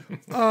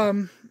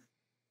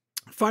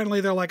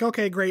finally they're like,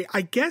 okay, great.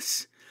 I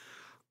guess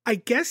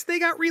they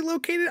got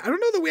relocated. I don't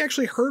know that we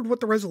actually heard what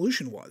the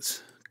resolution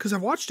was, because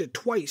I've watched it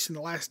twice in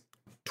the last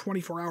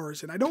 24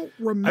 hours, and I don't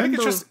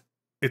remember. I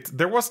think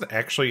there wasn't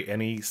actually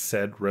any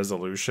said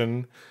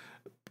resolution.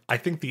 I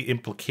think the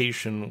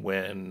implication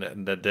when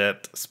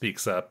Nadette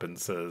speaks up and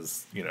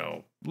says,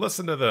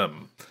 listen to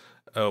them,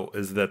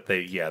 is that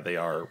they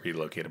are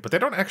relocated. But they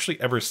don't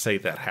actually ever say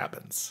that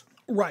happens.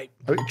 Right.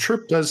 I mean,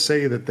 Trip does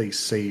say that they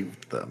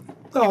saved them.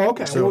 Oh,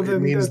 okay. So well, it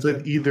means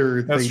that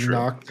either That's they true.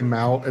 knocked them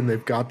out and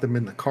they've got them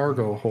in the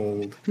cargo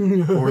hold,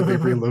 or they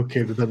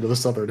relocated them to the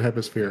southern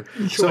hemisphere.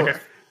 So Okay.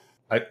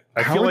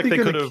 I how feel are like they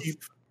could gonna have...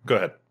 Go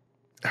ahead.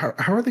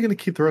 How are they going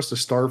to keep the rest of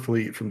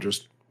Starfleet from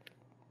just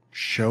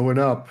showing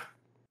up?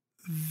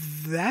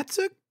 That's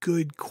a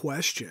good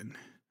question.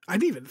 I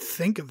didn't even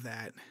think of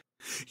that.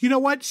 You know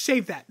what?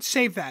 Save that,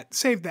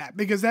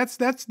 because that's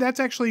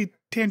actually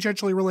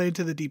tangentially related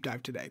to the deep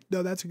dive today.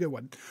 No, that's a good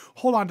one.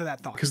 Hold on to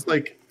that thought. Because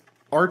like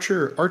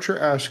Archer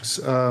asks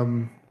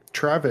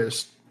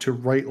Travis to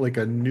write like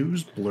a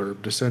news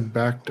blurb to send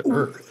back to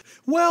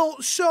Earth.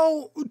 Well,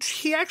 so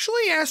he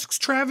actually asks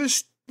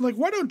Travis, like,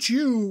 why don't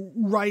you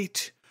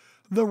write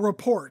the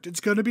report? It's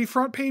going to be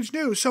front page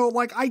news. So,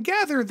 like, I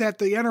gather that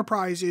the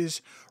Enterprise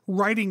is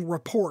writing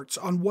reports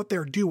on what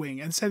they're doing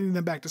and sending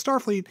them back to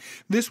Starfleet.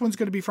 This one's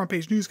going to be front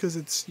page news because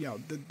it's,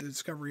 the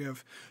discovery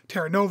of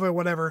Terra Nova,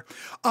 whatever.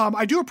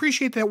 I do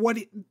appreciate that what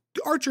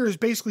Archer is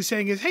basically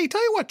saying is, hey,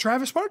 tell you what,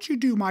 Travis, why don't you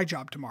do my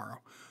job tomorrow?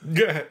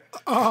 Yeah.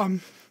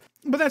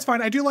 But that's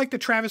fine. I do like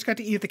that Travis got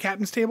to eat at the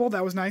captain's table.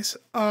 That was nice.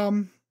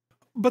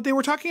 But they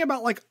were talking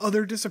about like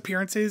other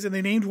disappearances, and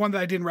they named one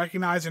that I didn't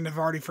recognize and have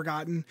already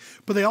forgotten.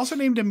 But they also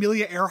named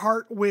Amelia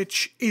Earhart,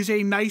 which is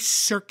a nice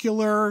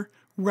circular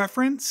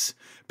reference,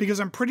 because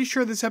I'm pretty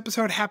sure this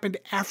episode happened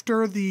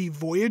after the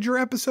Voyager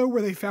episode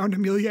where they found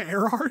Amelia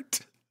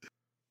Earhart.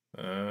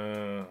 I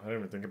didn't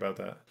even think about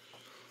that.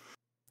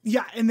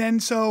 Yeah, and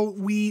then so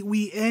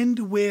we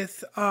end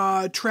with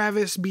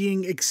Travis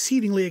being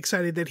exceedingly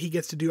excited that he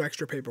gets to do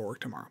extra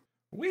paperwork tomorrow.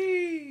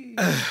 Whee!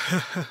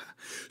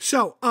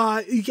 So,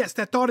 yes,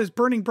 that thought is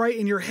burning bright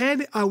in your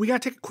head. We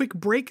got to take a quick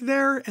break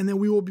there, and then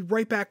we will be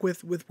right back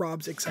with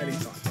Rob's exciting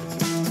thought.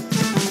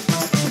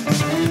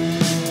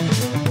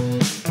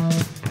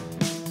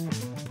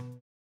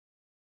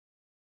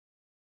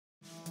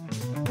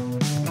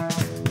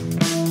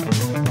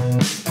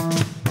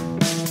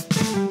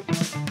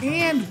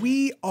 And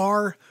we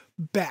are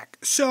back.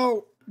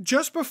 So,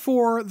 just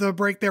before the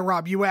break there,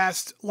 Rob, you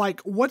asked,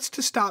 like, what's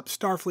to stop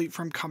Starfleet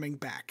from coming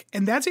back?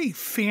 And that's a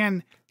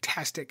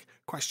fantastic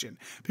question.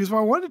 Because what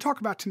I wanted to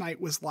talk about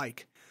tonight was,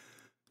 like,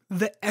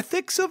 the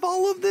ethics of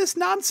all of this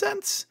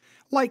nonsense.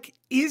 Like,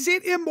 is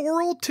it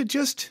immoral to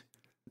just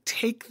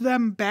take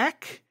them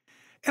back?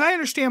 And I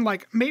understand,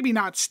 like, maybe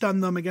not stun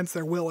them against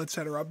their will,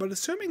 etc. But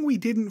assuming we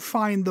didn't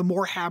find the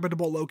more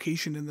habitable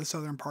location in the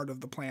southern part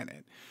of the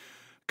planet,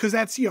 because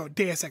that's,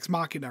 Deus Ex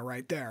Machina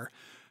right there.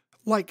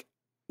 Like,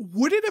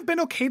 would it have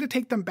been okay to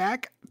take them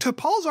back? To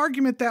Paul's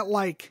argument that,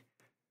 like,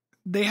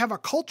 they have a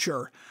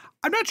culture,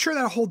 I'm not sure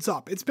that holds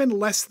up. It's been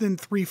less than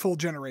 3 full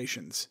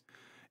generations.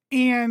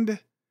 And,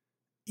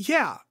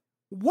 yeah,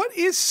 what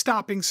is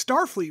stopping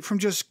Starfleet from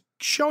just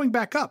showing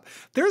back up?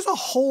 There's a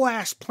whole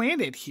ass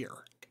planet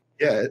here.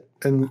 Yeah,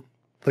 and,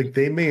 like,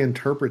 they may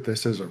interpret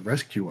this as a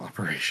rescue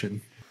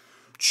operation.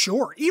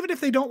 Sure. Even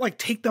if they don't, like,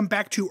 take them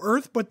back to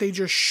Earth, but they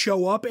just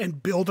show up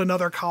and build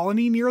another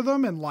colony near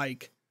them and,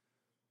 like,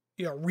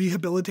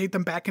 rehabilitate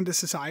them back into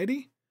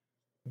society.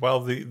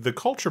 Well, the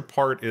culture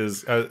part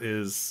is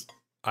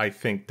I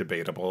think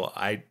debatable.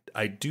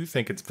 I do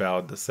think it's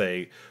valid to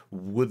say,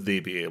 would they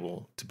be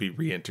able to be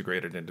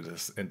reintegrated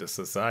into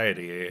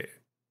society?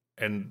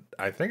 And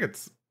I think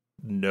it's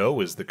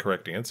no is the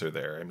correct answer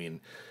there. I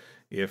mean,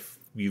 if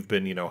you've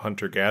been,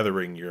 hunter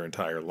gathering your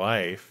entire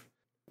life,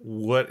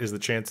 what is the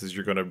chances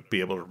you're going to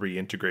be able to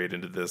reintegrate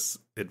into this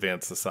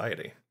advanced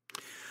society?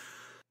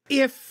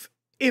 If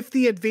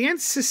the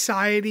advanced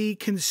society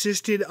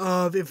consisted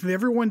of, if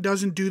everyone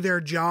doesn't do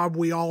their job,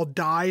 we all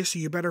die, so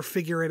you better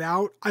figure it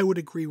out, I would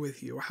agree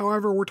with you.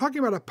 However, we're talking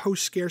about a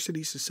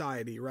post-scarcity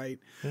society, right?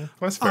 Yeah,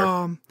 that's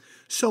fair.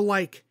 So,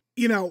 like,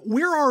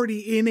 we're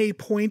already in a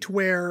point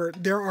where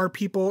there are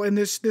people, and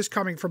this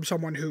coming from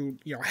someone who,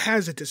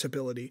 has a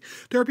disability,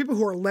 there are people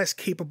who are less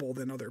capable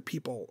than other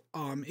people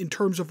in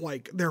terms of,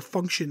 like, their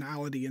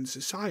functionality in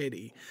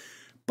society.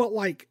 but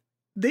like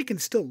they can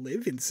still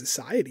live in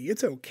society.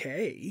 It's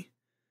okay.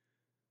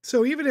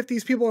 So even if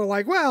these people are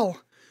like,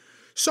 well,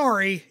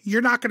 sorry,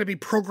 you're not going to be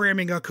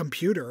programming a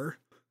computer,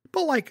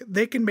 but like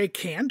they can make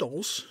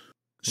candles.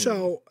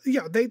 So,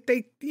 yeah, they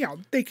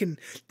can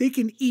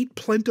eat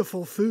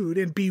plentiful food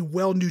and be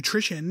well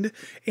nutritioned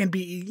and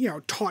be,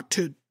 taught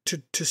to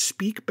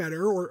speak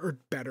better or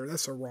better.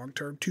 That's a wrong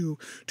term to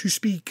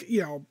speak,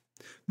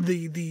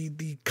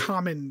 the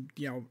common,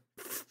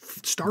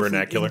 Starfleet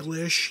vernacular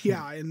English.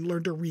 Yeah. And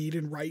learn to read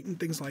and write and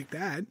things like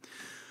that.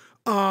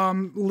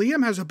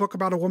 Liam has a book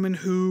about a woman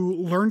who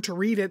learned to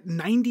read at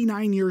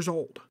 99 years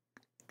old.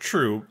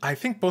 True. I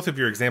think both of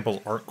your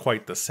examples aren't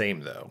quite the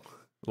same, though.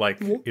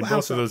 Like in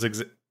both so? of those,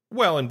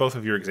 in both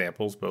of your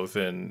examples, both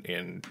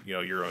in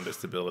your own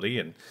disability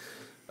and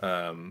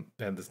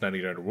this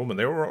 99-year-old woman,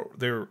 they were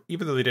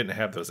even though they didn't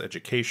have those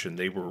education,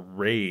 they were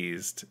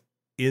raised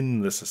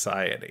in the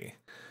society.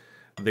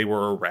 They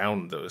were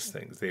around those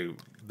things.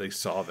 They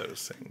saw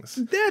those things.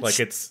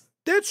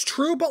 That's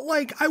true, but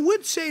like I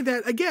would say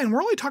that again,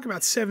 we're only talking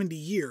about 70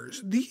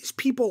 years. These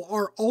people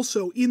are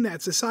also in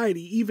that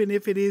society, even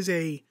if it is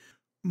a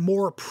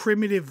more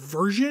primitive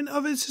version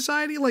of a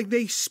society. Like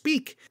they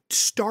speak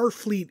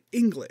Starfleet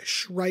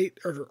English, right?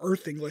 Or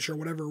Earth English or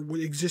whatever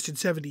existed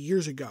 70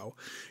 years ago.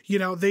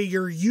 They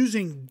are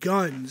using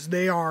guns.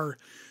 They are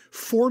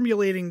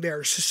formulating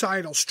their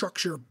societal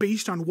structure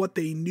based on what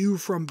they knew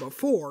from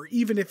before,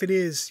 even if it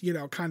is,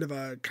 kind of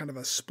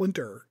a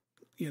splinter,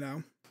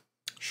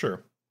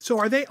 Sure. So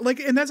are they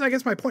like, and that's, I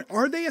guess my point.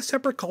 Are they a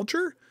separate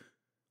culture?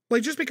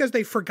 Like just because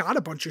they forgot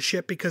a bunch of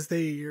shit because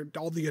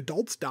all the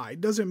adults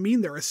died doesn't mean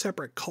they're a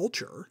separate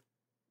culture.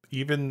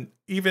 Even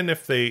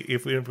if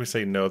we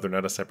say no, they're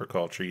not a separate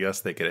culture.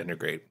 Yes, they could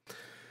integrate.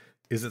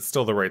 Is it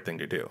still the right thing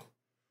to do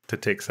to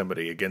take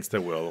somebody against their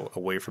will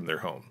away from their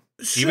home,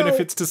 even if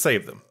it's to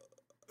save them?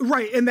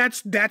 Right, and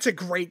that's a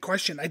great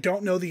question. I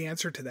don't know the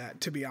answer to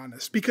that, to be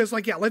honest, because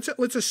like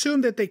let's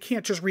assume that they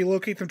can't just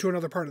relocate them to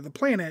another part of the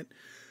planet.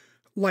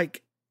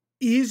 Like,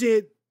 is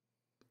it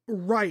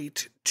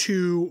right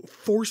to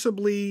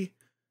forcibly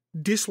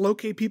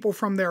dislocate people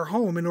from their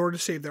home in order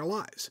to save their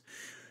lives?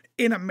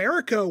 In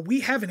America,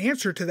 we have an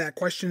answer to that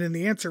question, and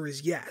the answer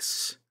is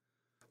yes.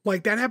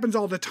 Like, that happens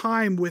all the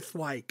time with,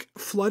 like,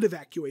 flood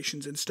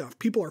evacuations and stuff.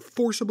 People are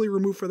forcibly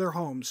removed from their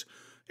homes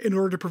in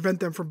order to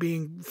prevent them from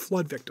being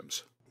flood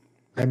victims.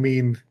 I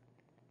mean,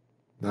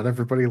 not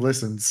everybody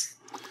listens.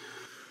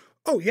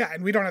 Oh, yeah,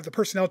 and we don't have the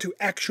personnel to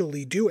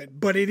actually do it,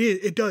 but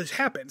it does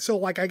happen. So,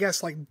 like, I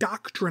guess, like,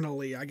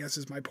 doctrinally, I guess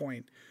is my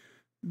point.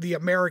 The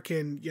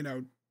American,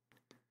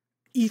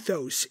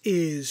 ethos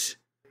is...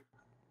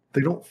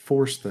 They don't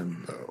force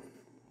them, though.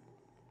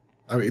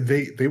 I mean,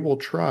 they will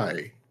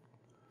try,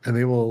 and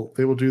they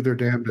will do their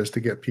damnedest to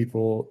get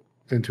people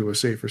into a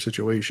safer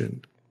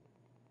situation.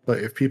 But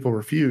if people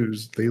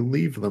refuse, they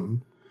leave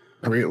them.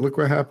 I mean, look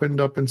what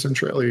happened up in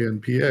Centralia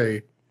and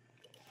PA.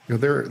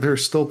 There are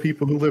still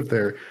people who live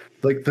there.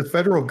 Like, the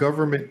federal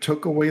government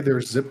took away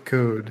their zip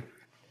code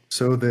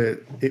so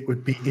that it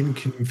would be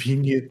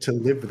inconvenient to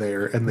live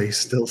there, and they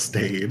still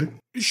stayed.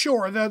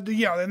 Sure, and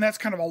that's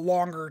kind of a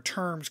longer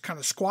term kind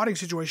of squatting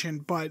situation,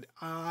 but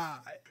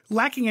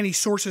lacking any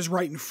sources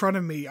right in front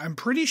of me, I'm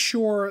pretty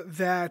sure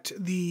that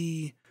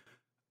you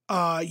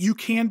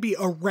can be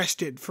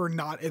arrested for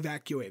not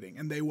evacuating,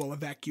 and they will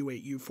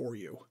evacuate you for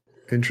you.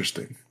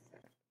 Interesting.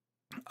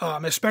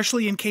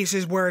 Especially in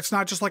cases where it's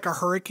not just like a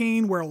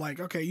hurricane where like,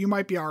 okay, you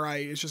might be all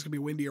right, it's just gonna be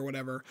windy or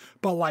whatever.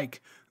 But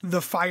like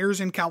the fires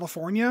in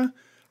California,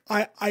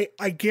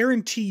 I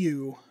guarantee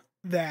you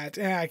that,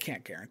 I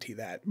can't guarantee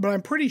that, but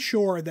I'm pretty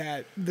sure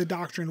that the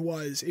doctrine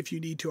was if you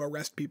need to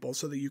arrest people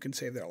so that you can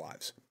save their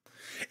lives.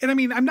 And I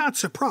mean, I'm not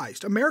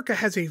surprised. America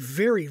has a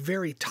very,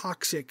 very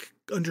toxic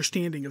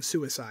understanding of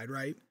suicide,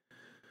 right?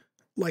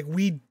 Like,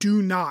 we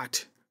do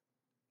not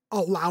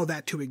allow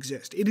that to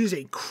exist. It is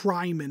a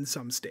crime in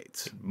some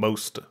states.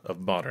 Most of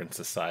modern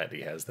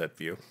society has that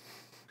view.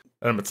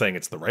 I'm not saying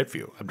it's the right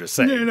view. I'm just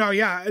saying.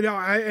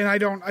 I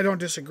don't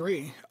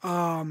disagree.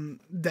 I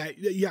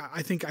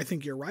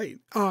think you're right.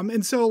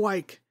 And so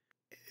like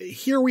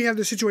here we have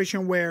the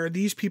situation where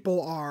these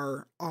people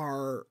are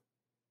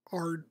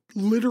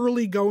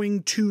literally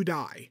going to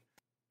die,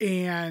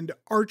 and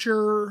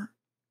Archer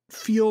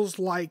feels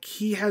like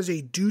he has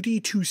a duty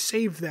to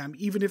save them,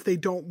 even if they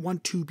don't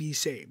want to be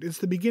saved. It's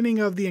the beginning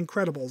of The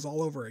Incredibles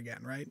all over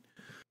again, right?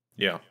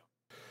 Yeah.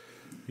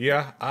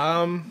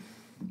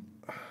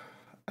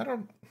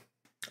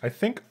 I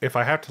think if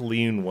I have to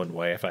lean one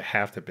way, if I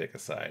have to pick a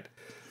side,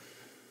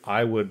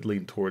 I would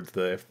lean towards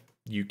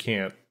you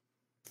can't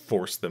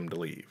force them to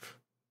leave.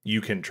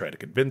 You can try to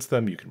convince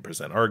them, you can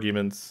present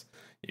arguments,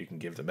 you can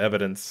give them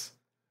evidence,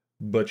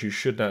 but you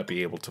should not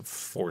be able to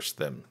force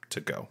them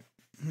to go.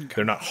 Okay.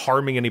 They're not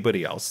harming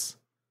anybody else.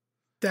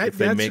 That's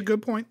a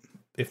good point.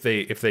 If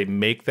they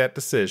make that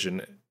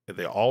decision, if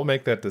they all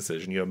make that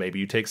decision, maybe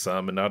you take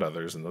some and not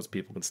others, and those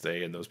people can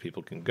stay and those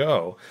people can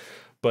go.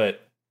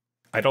 But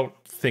I don't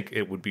think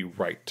it would be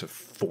right to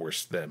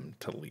force them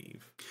to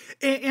leave.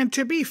 And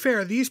to be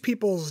fair, these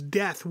people's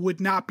death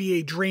would not be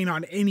a drain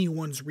on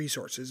anyone's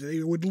resources.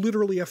 It would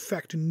literally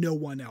affect no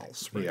one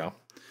else. Right? Yeah.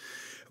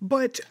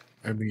 But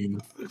I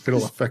mean,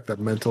 it'll affect the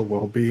mental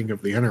well-being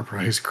of the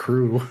Enterprise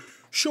crew.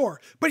 Sure.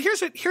 But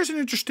here's an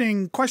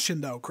interesting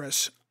question, though,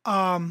 Chris.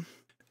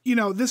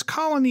 This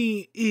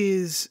colony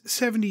is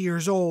 70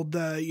 years old.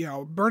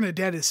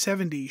 Bernadette is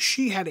 70.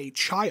 She had a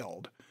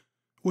child,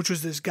 which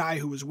was this guy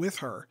who was with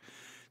her.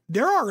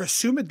 There are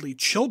assumedly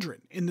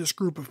children in this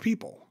group of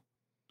people.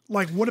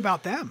 Like, what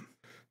about them?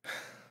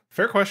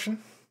 Fair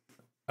question.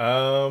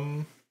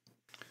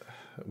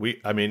 We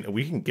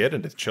can get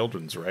into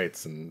children's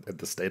rights and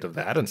the state of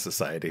that in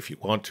society if you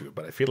want to,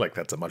 but I feel like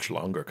that's a much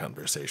longer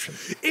conversation.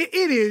 It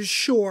is,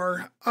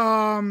 sure.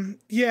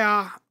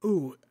 Yeah.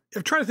 Ooh,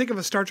 I'm trying to think of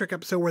a Star Trek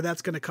episode where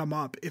that's going to come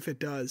up, if it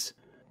does.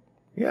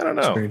 Yeah, I don't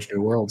know. Strange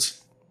New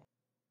Worlds.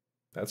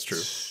 That's true.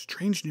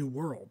 Strange New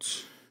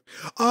Worlds.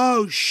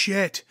 Oh,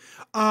 shit.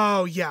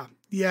 Oh, yeah.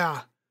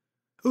 Yeah.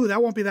 Ooh,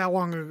 that won't be that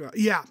long ago.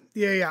 Yeah.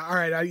 All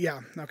right.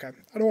 Yeah. Okay.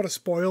 I don't want to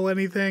spoil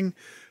anything,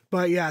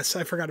 but yes,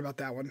 I forgot about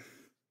that one.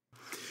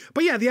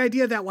 But yeah, the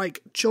idea that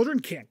like children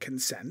can't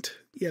consent,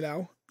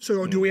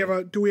 So do we have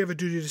a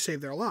duty to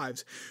save their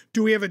lives?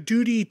 Do we have a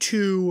duty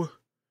to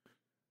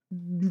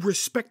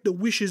respect the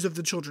wishes of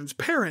the children's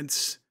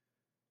parents,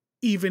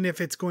 even if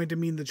it's going to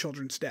mean the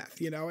children's death?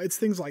 It's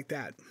things like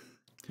that.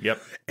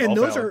 Yep. And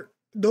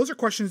those are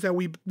questions that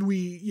we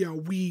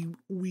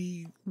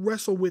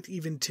wrestle with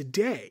even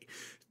today.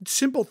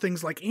 Simple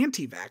things like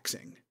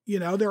anti-vaxxing.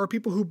 There are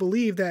people who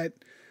believe that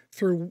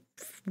through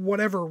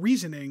whatever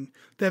reasoning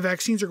that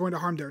vaccines are going to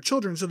harm their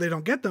children, so they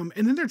don't get them,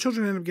 and then their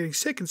children end up getting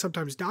sick and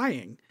sometimes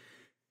dying.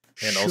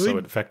 And also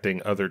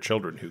infecting other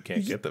children who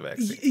can't get the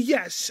vaccine.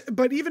 Yes,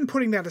 but even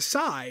putting that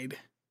aside,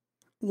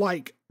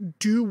 like,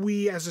 do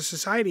we as a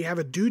society have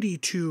a duty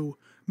to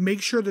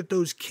make sure that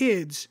those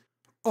kids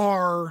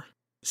are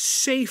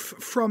safe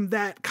from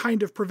that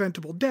kind of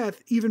preventable death,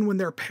 even when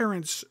their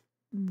parents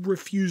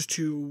refuse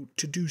to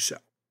do so?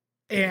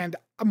 And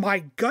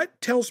my gut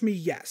tells me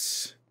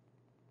yes.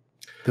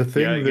 The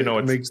thing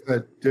that makes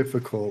that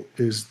difficult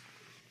is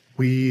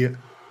we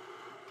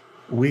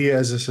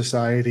as a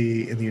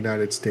society in the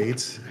United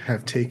States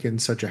have taken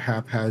such a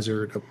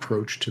haphazard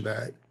approach to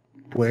that,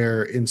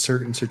 where in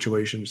certain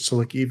situations, so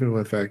like even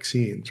with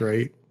vaccines,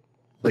 right?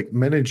 Like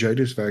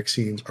meningitis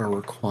vaccines are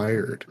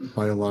required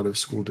by a lot of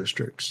school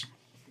districts.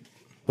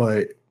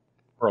 But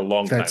for a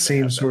long time, that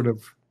same sort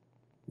of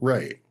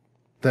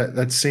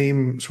that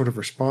same sort of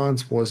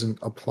response wasn't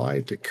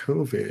applied to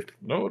COVID.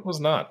 No, it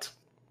was not.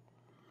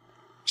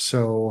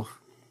 So,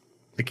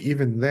 like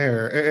even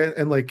there,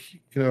 and like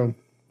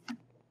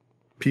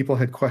people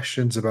had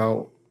questions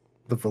about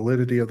the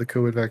validity of the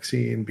COVID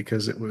vaccine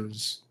because it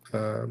was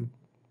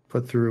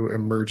put through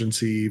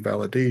emergency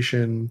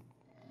validation.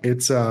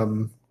 It's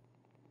that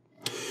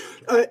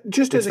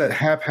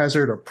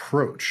haphazard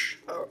approach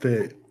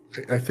that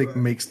I think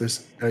makes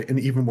this an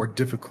even more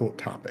difficult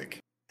topic.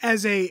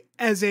 As a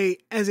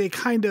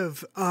kind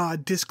of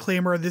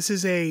disclaimer, this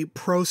is a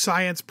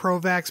pro-science,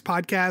 pro-vax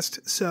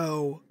podcast,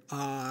 so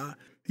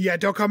yeah,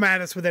 don't come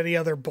at us with any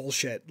other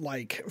bullshit.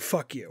 Like,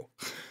 fuck you.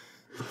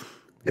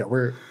 Yeah,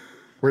 we're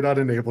not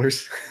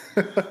enablers.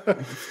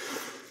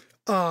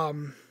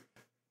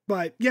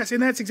 But yes,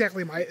 and that's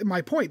exactly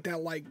my point,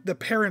 that like the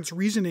parents'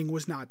 reasoning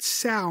was not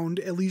sound,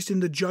 at least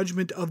in the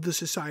judgment of the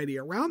society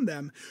around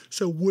them.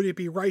 So would it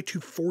be right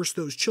to force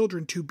those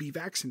children to be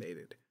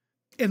vaccinated?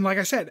 And like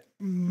I said,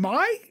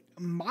 my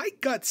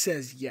gut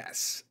says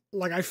yes.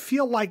 Like, I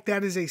feel like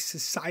that is a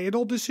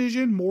societal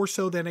decision more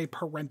so than a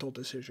parental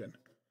decision.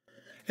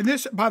 And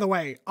this, by the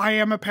way, I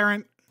am a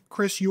parent.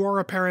 Chris, you are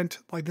a parent.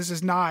 Like, this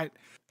is not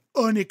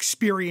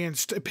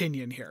unexperienced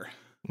opinion here.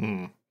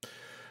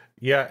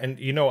 Yeah, and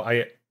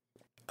I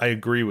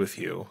agree with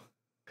you.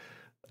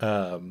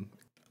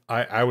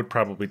 I would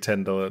probably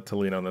tend to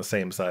lean on the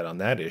same side on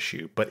that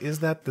issue. But is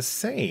that the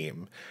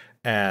same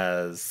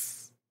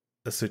as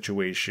a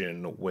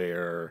situation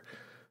where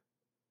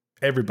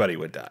everybody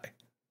would die?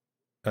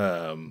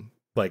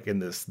 Like in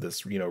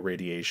this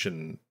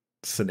radiation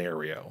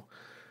scenario,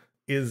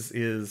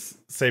 is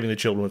saving the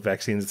children with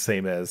vaccines the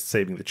same as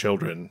saving the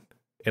children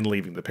and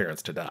leaving the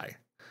parents to die?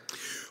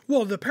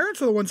 Well, the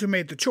parents are the ones who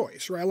made the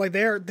choice, right? Like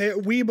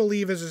we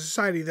believe as a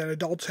society that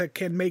adults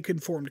can make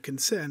informed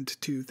consent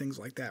to things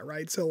like that,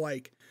 right? So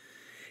like,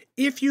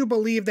 if you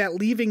believe that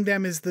leaving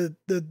them is the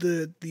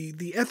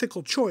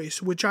ethical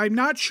choice, which I'm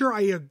not sure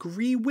I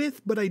agree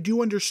with, but I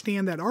do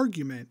understand that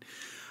argument.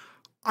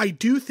 I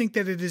do think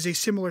that it is a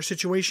similar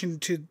situation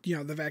to,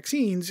 the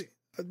vaccines.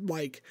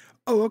 Like,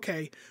 oh,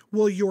 okay,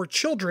 well, your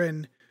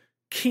children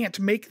can't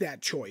make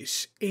that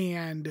choice.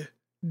 And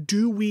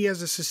do we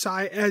as a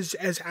society,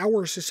 as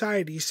our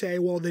society say,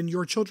 well, then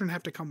your children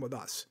have to come with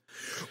us?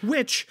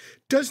 which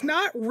does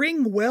not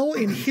ring well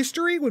in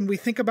history when we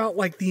think about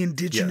like the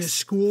indigenous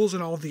schools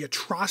and all of the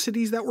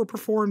atrocities that were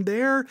performed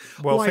there.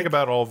 Well, like, think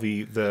about all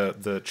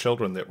the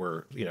children that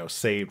were,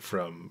 saved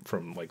from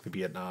like the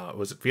Vietnam,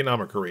 was it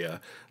Vietnam or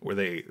Korea, where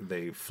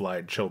they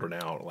flied children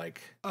out,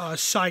 like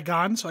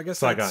Saigon. So I guess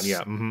Saigon, that's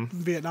yeah, mm-hmm.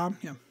 Vietnam,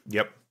 yeah.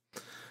 Yep.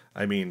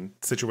 I mean,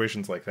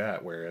 situations like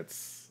that where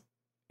it's,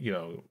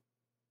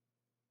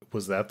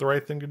 was that the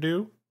right thing to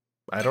do?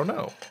 I don't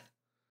know.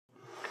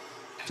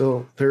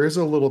 So there is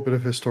a little bit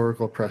of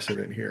historical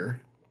precedent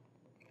here.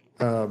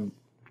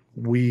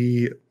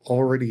 We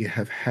already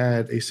have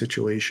had a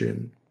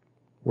situation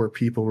where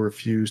people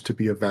refused to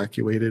be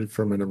evacuated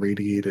from an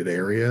irradiated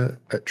area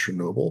at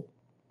Chernobyl.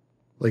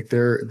 Like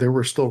there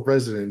were still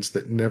residents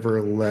that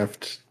never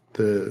left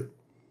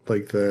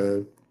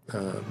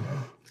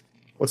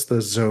what's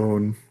the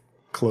zone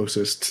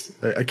closest?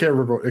 I can't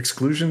remember.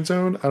 Exclusion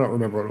zone? I don't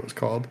remember what it was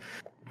called.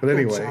 But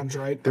anyway, sounds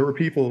right. There were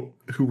people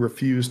who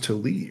refused to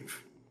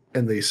leave,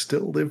 and they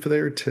still live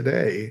there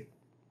today.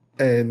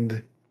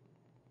 And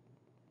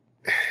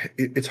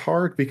it's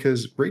hard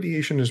because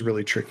radiation is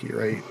really tricky,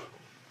 right?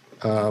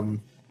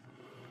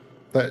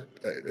 That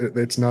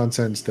it's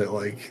nonsense that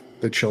like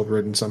the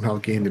children somehow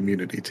gained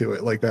immunity to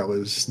it. Like that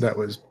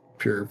was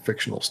pure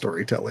fictional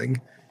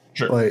storytelling.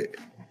 Sure. But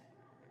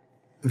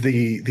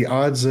the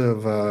odds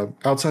of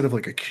outside of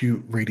like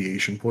acute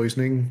radiation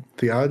poisoning,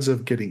 the odds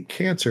of getting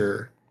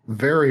cancer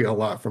vary a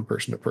lot from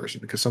person to person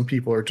because some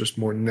people are just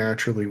more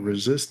naturally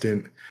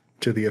resistant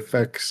to the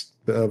effects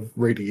of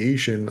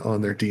radiation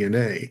on their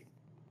DNA.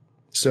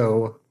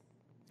 So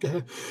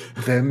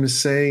them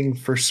saying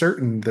for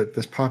certain that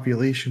this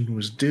population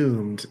was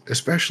doomed,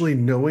 especially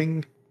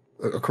knowing,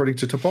 according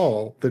to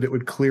Tabal, that it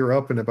would clear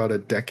up in about a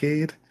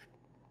decade,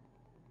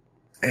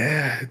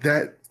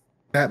 that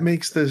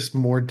makes this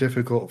more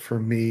difficult for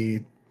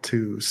me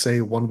to say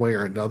one way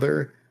or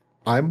another.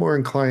 I'm more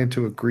inclined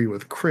to agree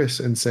with Chris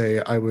and say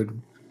I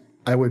would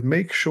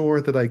make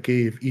sure that I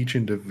gave each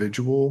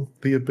individual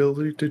the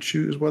ability to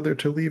choose whether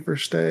to leave or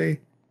stay,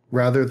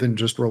 rather than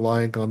just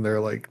relying on their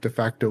like de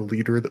facto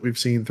leader that we've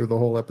seen through the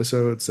whole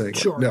episode saying,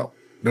 sure, like, no,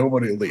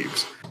 nobody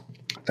leaves,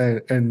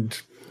 and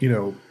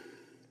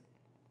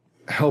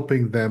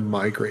helping them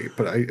migrate.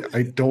 But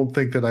I don't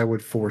think that I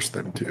would force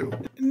them to.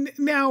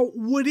 Now,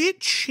 would it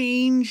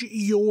change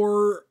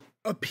your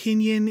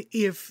opinion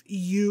if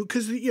you,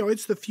 because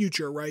it's the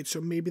future, right?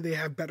 So maybe they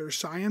have better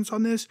science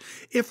on this.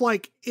 If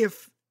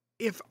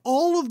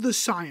all of the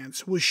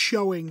science was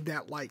showing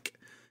that like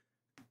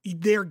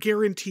they're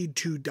guaranteed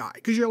to die,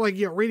 because you're like,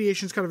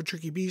 radiation is kind of a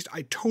tricky beast.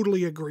 I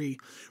totally agree.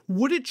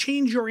 Would it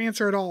change your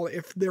answer at all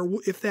if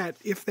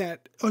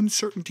that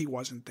uncertainty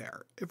wasn't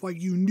there? If like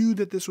you knew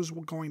that this was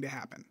going to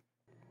happen?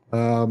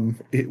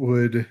 It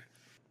would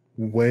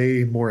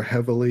weigh more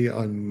heavily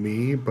on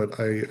me, but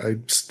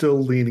I'm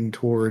still leaning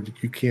toward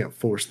you can't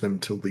force them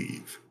to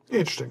leave.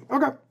 Interesting.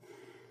 Okay.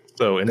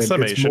 So in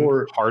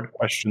summation, hard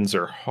questions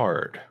are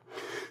hard.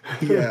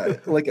 Yeah,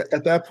 like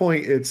at that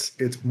point,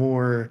 it's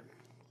more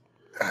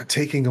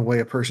taking away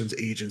a person's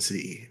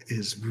agency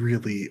is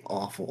really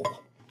awful.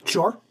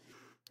 Sure.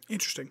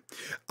 Interesting.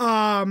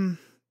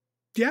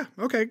 Yeah.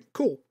 Okay.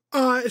 Cool.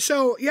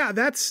 So yeah,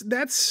 that's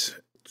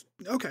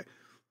okay.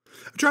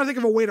 I'm trying to think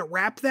of a way to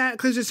wrap that,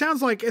 because it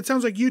sounds like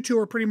you two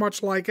are pretty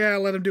much like,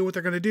 let them do what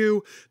they're going to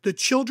do. The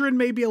children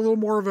may be a little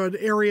more of an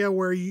area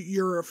where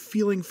you're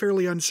feeling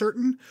fairly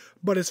uncertain,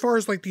 but as far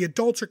as like the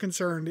adults are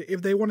concerned,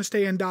 if they want to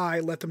stay and die,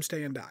 let them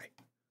stay and die.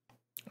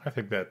 I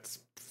think that's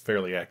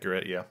fairly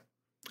accurate. Yeah.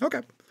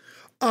 Okay.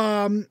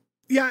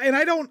 Yeah, and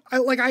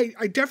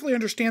I definitely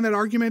understand that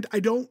argument.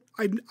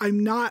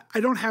 I'm not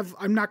going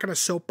to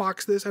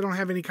soapbox this. I don't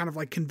have any kind of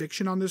like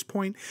conviction on this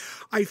point.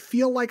 I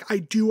feel like I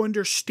do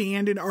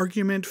understand an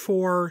argument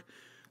for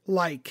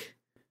like,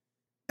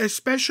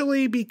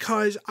 especially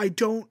because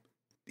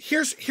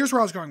here's where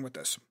I was going with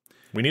this.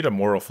 We need a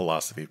moral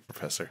philosophy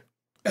professor.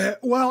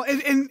 Well,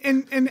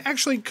 and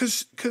actually,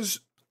 because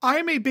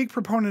I'm a big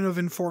proponent of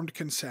informed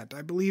consent.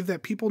 I believe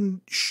that people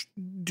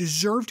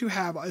deserve to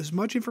have as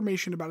much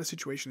information about a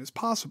situation as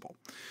possible.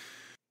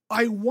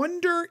 I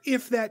wonder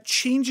if that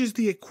changes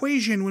the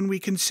equation when we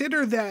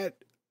consider that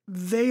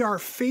they are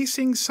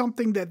facing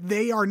something that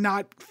they are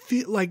not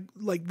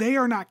they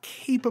are not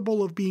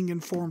capable of being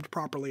informed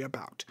properly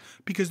about,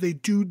 because they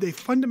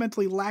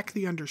fundamentally lack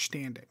the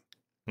understanding.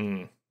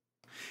 Mm.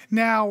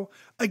 Now,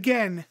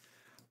 again,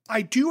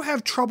 I do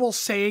have trouble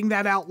saying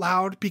that out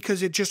loud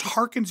because it just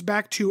harkens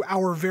back to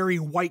our very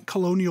white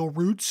colonial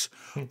roots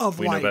of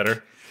we know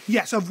better.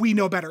 Yes, of we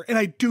know better. And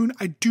I do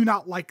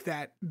not like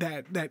that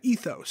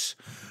ethos.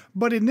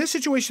 But in this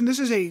situation, this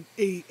is a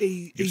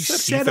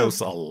set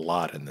ethos a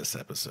lot in this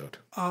episode.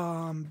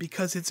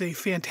 Because it's a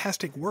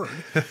fantastic word.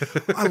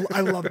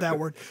 I love that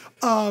word.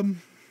 And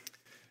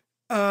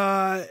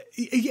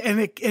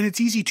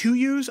it's easy to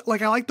use.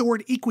 Like I like the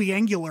word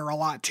equiangular a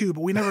lot too,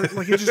 but we never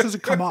it just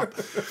doesn't come up.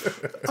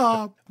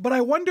 But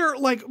I wonder,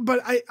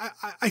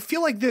 I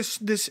feel like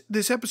this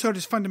episode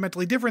is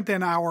fundamentally different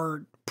than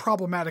our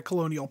problematic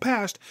colonial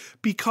past,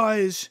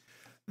 because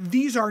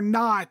these are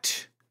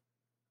not,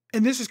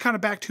 and this is kind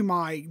of back to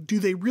my, do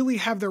they really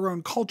have their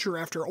own culture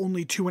after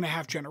only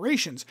 2.5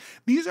 generations?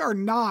 These are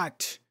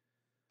not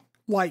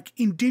like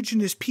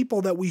indigenous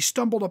people that we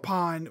stumbled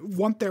upon,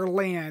 want their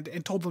land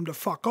and told them to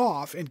fuck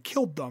off and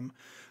killed them.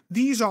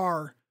 These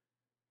are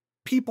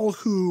people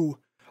who,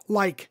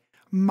 like,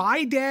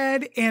 my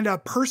dad and a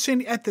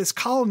person at this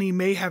colony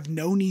may have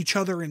known each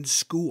other in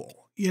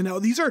school. You know,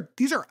 these are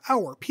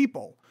our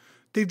people.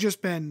 They've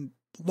just been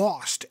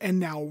lost and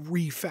now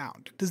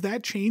refound. Does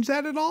that change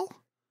that at all?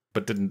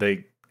 But didn't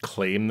they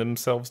claim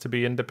themselves to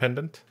be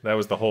independent? That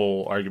was the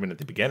whole argument at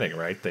the beginning,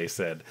 right? They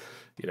said,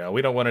 you know,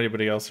 we don't want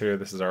anybody else here.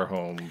 This is our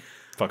home.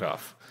 Fuck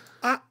off.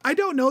 I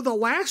don't know. The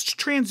last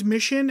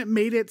transmission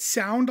made it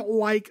sound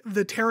like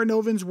the Terra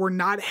Novans were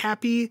not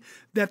happy,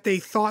 that they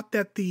thought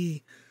that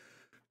the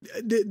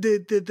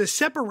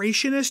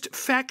separationist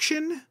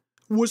faction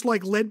was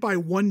like led by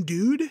one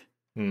dude.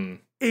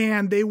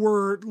 And they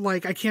were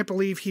like, I can't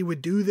believe he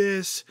would do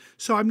this.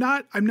 So I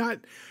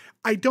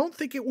don't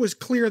think it was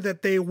clear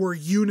that they were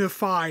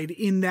unified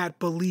in that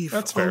belief.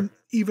 That's fair.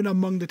 Even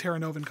among the Terra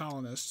Novan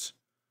colonists.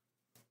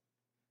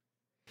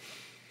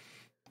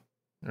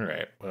 All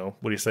right. Well,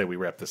 what do you say we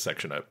wrap this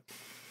section up?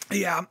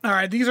 Yeah. All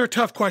right. These are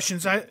tough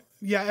questions.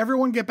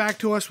 Everyone get back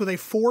to us with a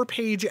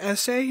 4-page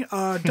essay,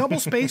 double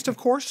spaced, of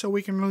course, so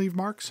we can leave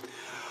marks.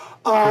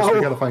 First,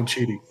 we got to find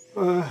Cheaty.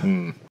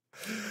 We're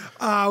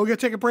going to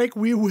take a break.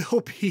 We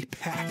will be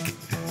back.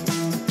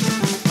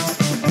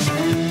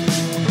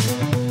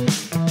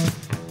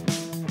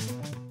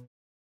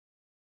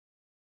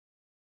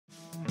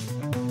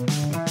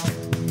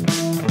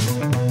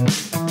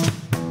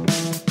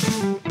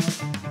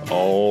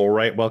 All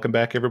right. Welcome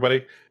back,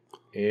 everybody.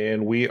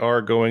 And we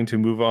are going to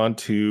move on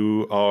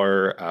to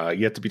our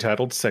yet to be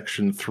titled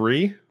Section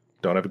 3.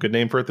 Don't have a good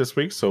name for it this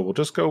week, so we'll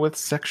just go with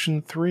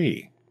Section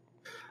 3.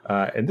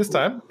 And this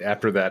time,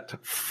 after that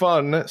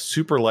fun,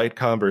 super light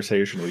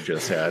conversation we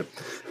just had,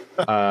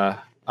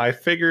 I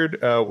figured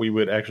we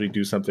would actually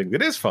do something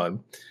that is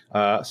fun.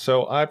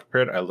 So I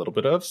prepared a little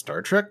bit of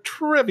Star Trek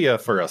trivia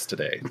for us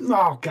today.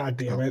 Oh, God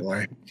damn it.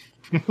 Boy.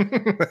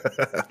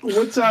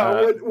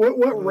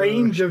 What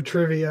range of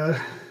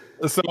trivia?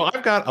 So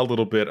I've got a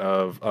little bit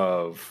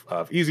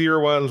of easier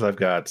ones. I've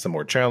got some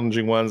more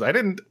challenging ones. I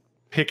didn't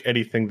pick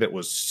anything that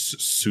was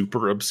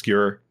super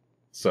obscure.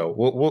 So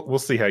we'll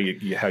see how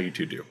you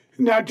two do.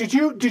 Now, did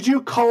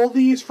you cull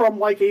these from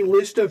like a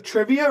list of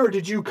trivia, or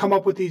did you come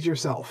up with these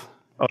yourself?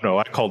 Oh no,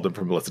 I called them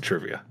from a list of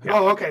trivia. Yeah.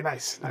 Oh, okay,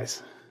 nice.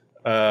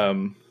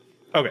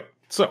 Okay,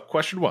 so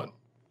question 1.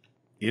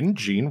 In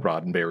Gene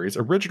Roddenberry's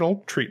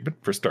original treatment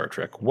for Star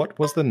Trek, what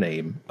was the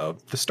name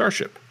of the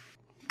starship?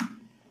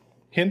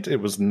 Hint, it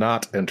was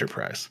not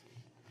Enterprise.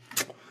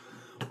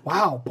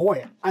 Wow,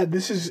 boy,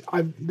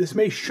 this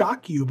may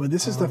shock you, but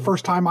this is the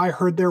first time I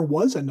heard there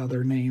was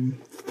another name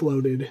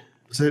floated.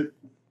 Was it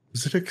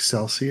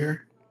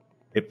Excelsior?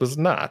 It was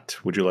not.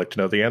 Would you like to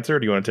know the answer, or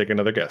do you want to take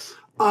another guess?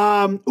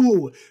 Well,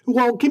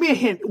 give me a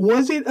hint.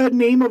 Was it a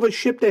name of a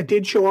ship that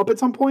did show up at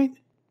some point?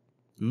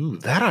 Ooh,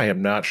 that I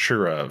am not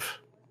sure of.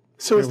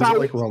 So it's not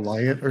like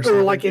Reliant or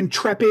something? Or like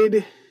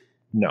Intrepid?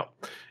 No.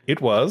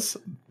 It was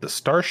the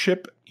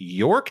starship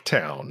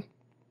Yorktown.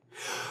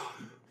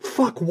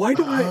 Fuck, why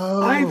do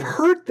I've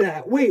heard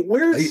that. Wait,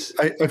 where's...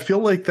 I feel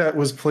like that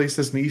was placed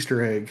as an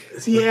Easter egg.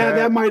 Yeah,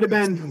 that might have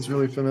been. It's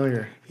really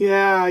familiar.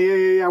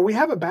 Yeah. We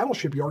have a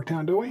battleship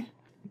Yorktown, don't we?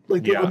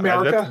 Like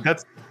America?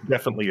 That's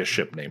definitely a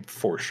ship name,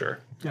 for sure.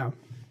 Yeah.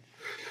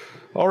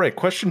 All right,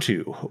 question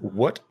 2.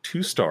 What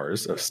 2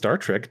 stars of Star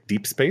Trek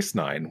Deep Space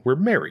Nine were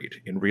married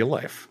in real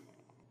life?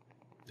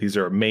 These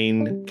are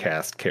main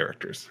cast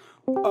characters.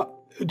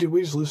 Did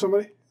we just lose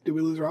somebody? Did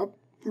we lose Rob?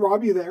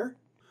 Rob, you there?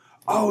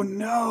 Oh,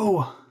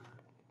 no.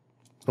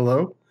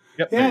 Hello?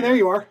 Yep, Yeah, there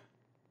you are.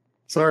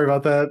 Sorry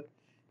about that.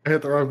 I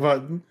hit the wrong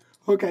button.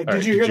 Okay,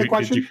 did you hear the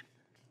question?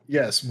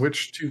 Yes,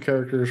 which 2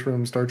 characters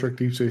from Star Trek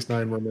Deep Space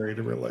Nine were married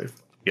in real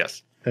life?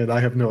 Yes. And I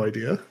have no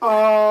idea.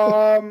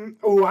 I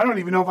don't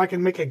even know if I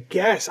can make a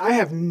guess. I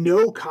have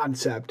no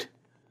concept.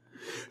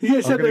 You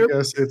guys I'm said going to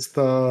guess it's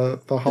the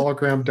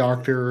hologram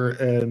doctor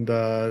and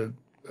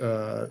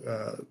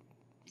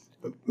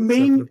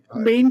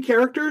main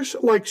characters,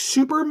 like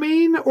super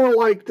main, or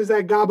like does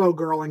that Gabo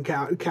girl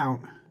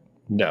count?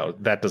 No,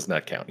 that does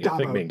not count. You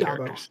think main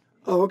characters.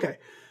 Oh, okay.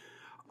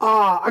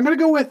 I'm gonna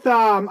go with.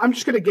 I'm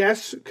just gonna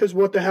guess because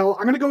what the hell?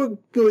 I'm gonna go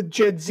with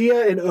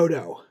Jadzia and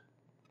Odo.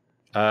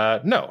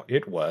 No,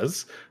 it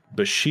was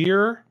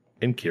Bashir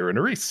and Kira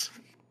Nerys.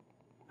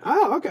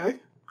 Oh, okay.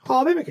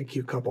 Oh, they make a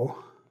cute couple.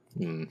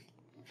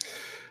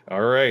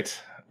 All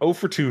right. 0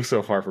 for 2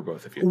 so far for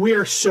both of you. We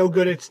are so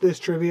good at this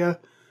trivia.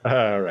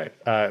 All right.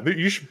 I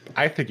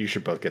think you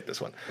should both get this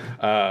one.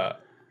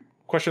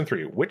 Question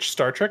 3. Which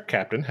Star Trek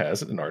captain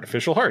has an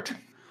artificial heart?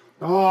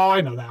 Oh, I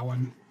know that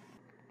one.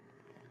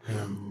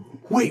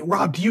 Wait,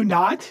 Rob, do you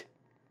not?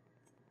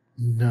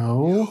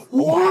 No.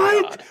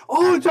 What?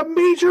 Oh, it's a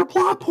major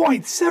plot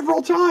point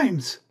several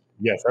times.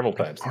 Yeah, several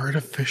times.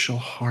 Artificial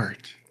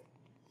heart.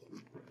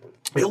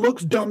 It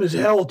looks dumb as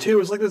hell, too.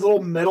 It's like this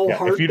little metal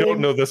heart If you thing. don't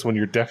know this one,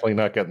 you're definitely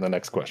not getting the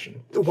next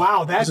question.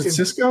 Wow, that's... Was it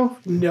Cisco?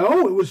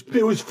 No,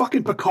 it was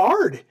fucking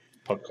Picard.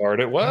 Picard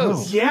it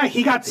was. Yeah,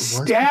 he got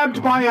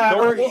stabbed by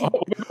a...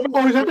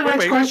 is that the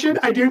next question?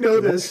 I do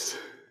know this.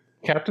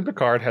 Captain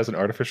Picard has an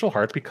artificial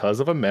heart because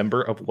of a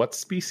member of what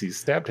species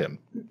stabbed him?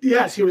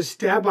 Yes, he was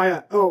stabbed by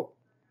a... Oh,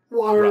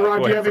 well,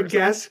 Rob, do you have a first.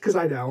 guess? Because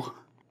I know.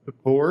 The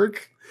Borg?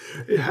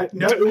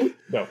 No.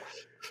 No.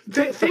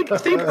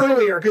 Think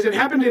earlier, because it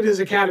happened in his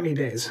academy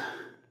days.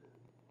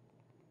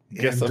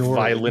 Guess a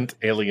violent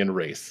alien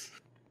race.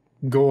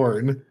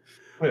 Gorn.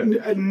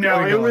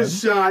 No, it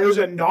was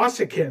a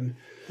Nausicaan.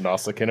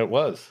 Nausicaan it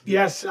was.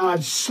 Yes,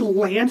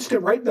 lanced it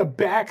right in the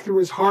back through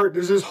his heart.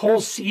 There's this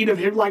whole scene of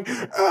him like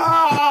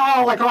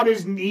on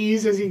his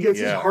knees as he gets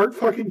his heart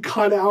fucking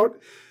cut out.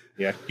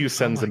 Yeah, Hugh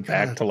sends him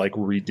back to like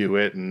redo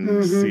it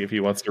and see if he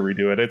wants to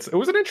redo it. It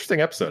was an interesting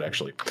episode,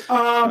 actually.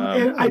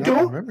 And I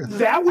don't remember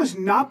that was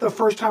not the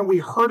first time we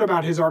heard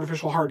about his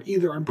artificial heart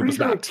either. I'm pretty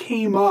sure it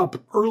came up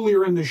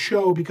earlier in the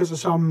show because of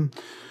some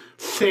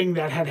thing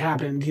that had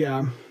happened.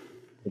 Yeah.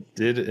 It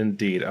did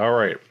indeed. All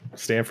right,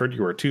 Stanford,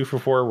 you were 2 for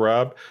 4.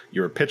 Rob,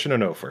 you were pitching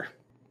an over.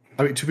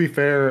 I mean, to be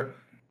fair,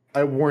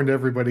 I warned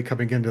everybody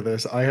coming into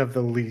this. I have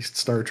the least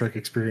Star Trek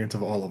experience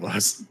of all of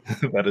us.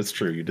 That is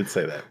true. You did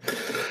say that.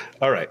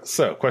 All right.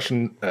 So,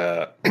 question.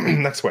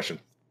 Next question.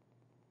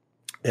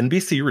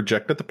 NBC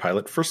rejected the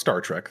pilot for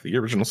Star Trek, the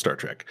original Star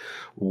Trek.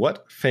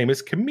 What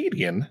famous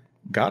comedian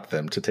got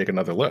them to take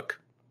another look?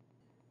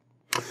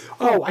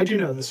 Oh, I do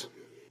know this.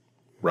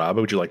 Rob,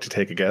 would you like to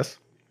take a guess?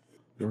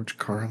 George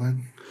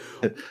Carlin?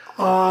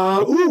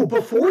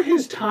 Before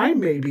his time,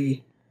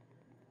 maybe.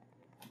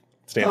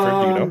 Stanford,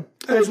 do you know?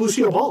 As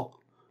Lucille Ball.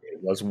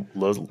 It was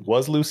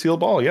Lucille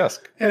Ball,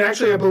 yes. And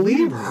actually, I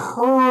believe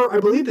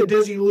the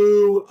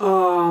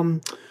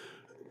Desilu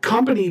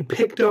company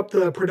picked up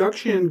the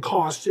production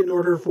costs in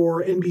order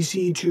for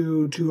NBC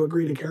to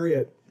agree to carry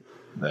it.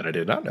 That I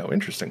did not know.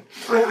 Interesting.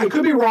 I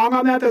could be wrong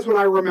on that. That's what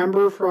I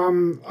remember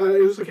from,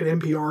 it was like an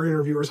NPR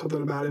interview or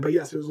something about it. But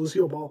yes, it was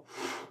Lucille Ball.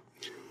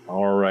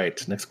 All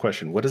right. Next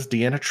question. What is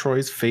Deanna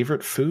Troy's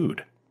favorite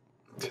food?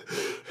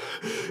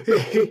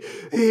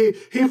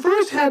 He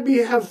first had me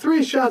have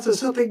 3 shots of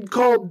something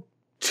called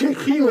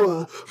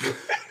tequila.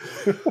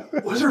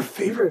 What's her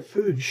favorite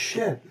food?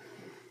 Shit.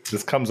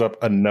 This comes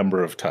up a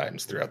number of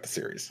times throughout the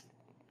series.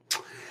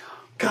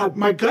 God,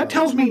 my gut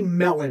tells me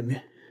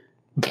melon.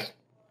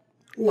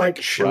 Like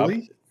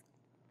Chili?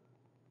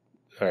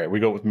 All right, we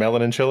go with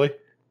melon and chili.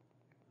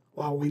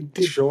 Wow, we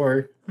did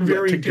Sure.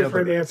 very Together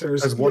different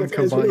answers. as one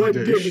combined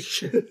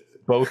dish.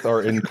 Both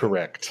are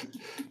incorrect.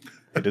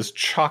 It is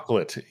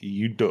chocolate,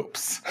 you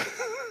dopes.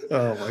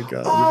 Oh my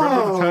god.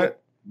 Remember the time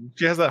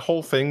she has that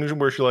whole thing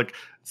where she like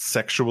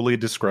sexually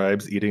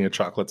describes eating a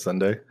chocolate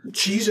sundae?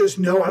 Jesus,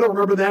 no, I don't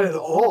remember that at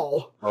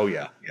all. Oh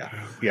yeah.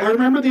 I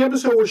remember the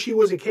episode where she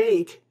was a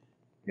cake.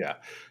 Yeah.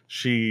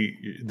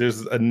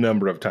 There's a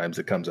number of times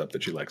it comes up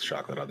that she likes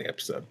chocolate on the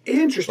episode.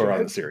 Interesting. Or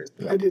on the series.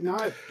 I did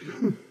not.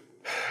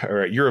 All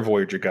right, you're a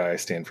Voyager guy,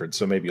 Stanford,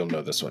 so maybe you'll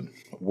know this one.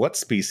 What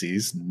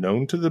species,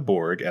 known to the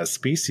Borg as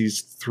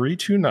species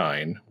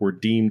 329, were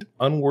deemed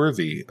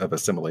unworthy of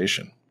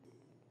assimilation?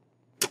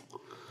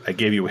 I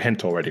gave you a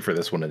hint already for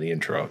this one in the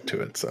intro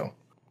to it, so.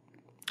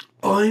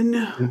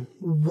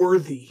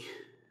 Unworthy.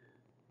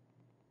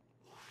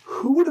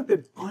 Who would have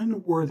been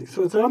unworthy?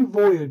 So it's on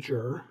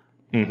Voyager.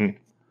 Mm-hmm.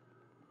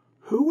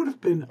 Who would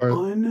have been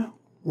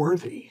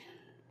unworthy?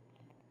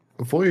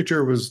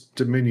 Voyager was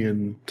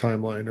Dominion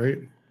timeline, right?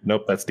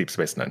 Nope, that's Deep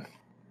Space Nine.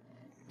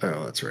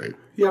 Oh, that's right.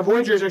 Yeah,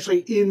 Voyager is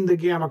actually in the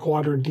Gamma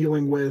Quadrant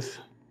dealing with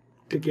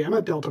the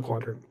Delta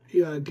Quadrant.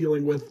 Yeah,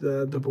 dealing with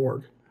the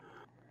Borg.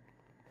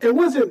 It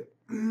wasn't.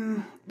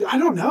 I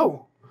don't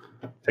know.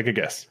 Take a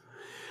guess.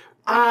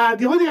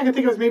 The only thing I can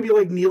think of is maybe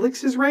like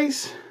Neelix's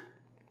race.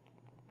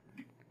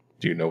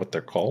 Do you know what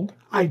they're called?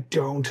 I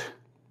don't.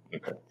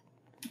 Okay.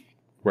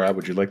 Rob,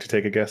 would you like to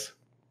take a guess?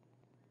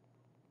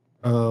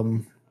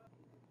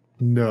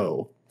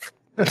 No.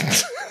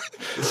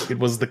 It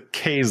was the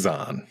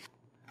Kazon.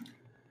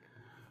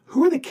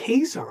 Who are the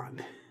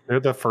Kazon? They're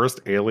the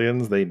first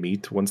aliens they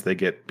meet once they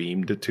get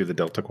beamed to the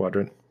Delta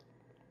Quadrant.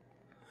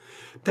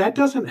 That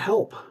doesn't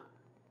help.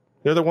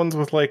 They're the ones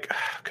with like,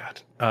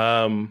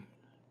 how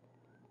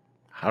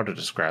to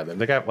describe them?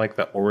 They got like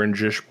the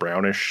orangish,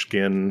 brownish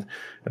skin,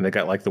 and they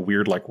got like the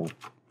weird like.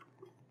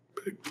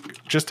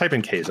 Just type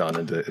in Kazon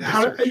into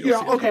search,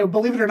 okay,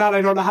 believe it or not,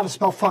 I don't know how to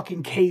spell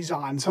fucking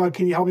Kazon. So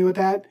can you help me with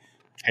that?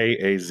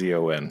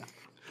 Kazon.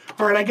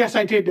 All right, I guess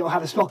I did know how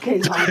to spell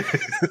Kazon.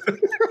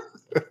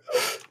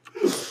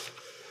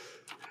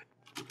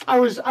 I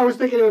was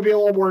thinking it would be a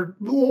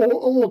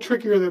little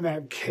trickier than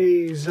that.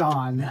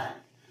 Kazon.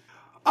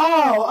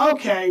 Oh,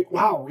 okay.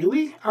 Wow,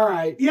 really? All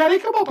right. Yeah, they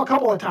come up a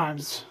couple of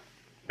times.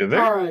 All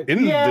right.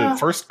 In the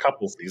first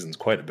couple seasons,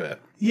 quite a bit.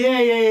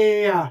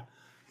 Yeah.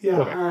 Yeah,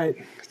 okay. All right.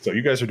 So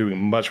you guys are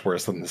doing much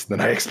worse than this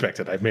than I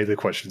expected. I made the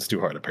questions too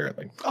hard,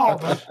 apparently. Oh,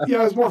 but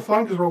yeah, it's more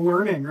fun because we're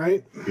learning,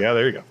 right? Yeah,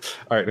 there you go.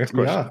 All right, next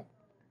question. Yeah.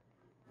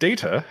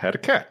 Data had a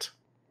cat.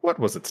 What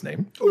was its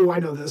name? Oh, I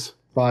know this.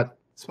 Spot.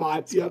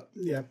 Yep.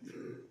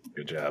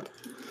 Good job.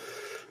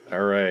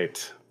 All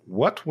right.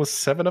 What was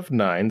 7 of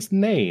Nine's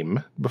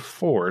name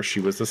before she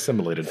was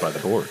assimilated by the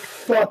Borg?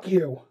 Fuck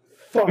you.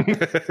 Fuck.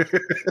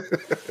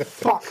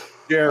 Fuck.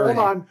 Gary.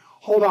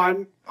 Hold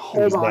on.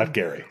 It was not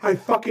Gary. I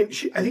think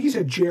he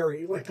said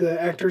Jerry, like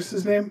the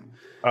actress's name.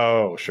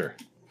 Oh, sure.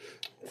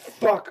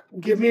 Fuck.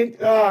 Give me.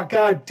 Oh,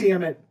 God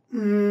damn it.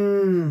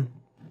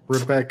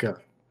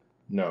 Rebecca.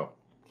 No.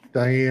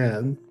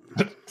 Diane.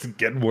 It's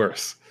getting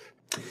worse.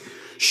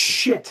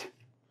 Shit.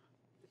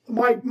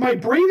 My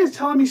brain is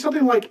telling me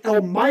something like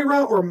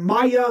Elmira or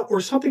Maya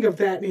or something of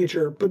that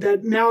nature, but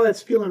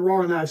that's feeling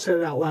wrong and I've said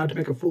it out loud to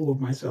make a fool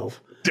of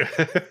myself.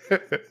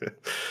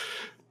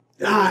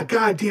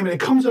 God damn it. It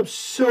comes up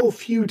so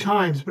few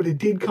times, but it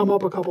did come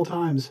up a couple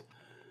times.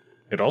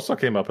 It also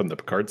came up in the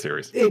Picard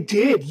series. It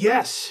did,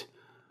 yes.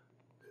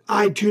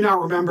 I do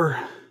not remember.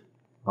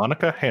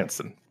 Annika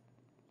Hansen.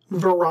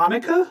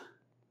 Veronica?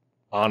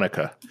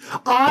 Annika.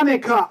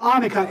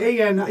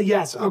 A-N,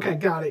 yes. Okay,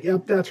 got it.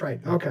 Yep, that's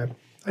right. Okay.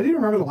 I didn't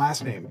remember the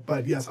last name,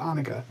 but yes,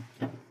 Annika.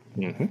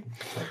 Mm-hmm.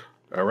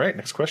 All right,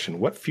 next question.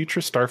 What future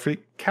Starfleet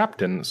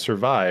captain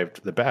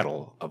survived the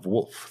Battle of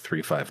Wolf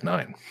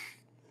 359?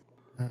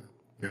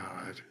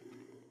 God.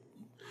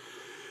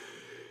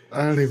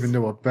 I don't even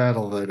know what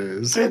battle that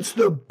is. It's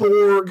the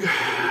Borg.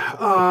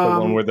 The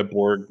one where the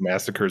Borg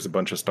massacres a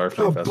bunch of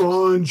Starfleet vessels. A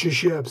bunch of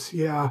ships,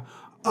 yeah.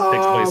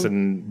 Takes place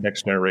in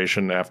Next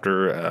Generation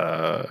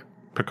after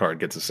Picard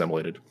gets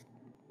assimilated.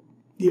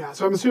 Yeah,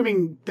 so I'm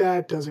assuming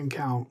that doesn't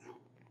count.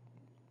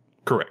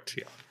 Correct,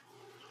 yeah.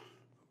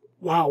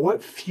 Wow,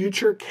 what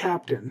future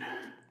captain?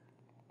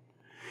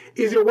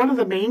 Is it one of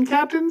the main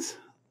captains?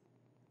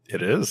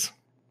 It is.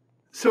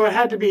 So it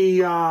had to be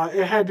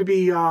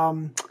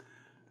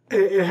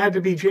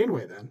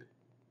Janeway then.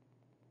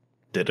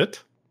 Did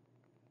it?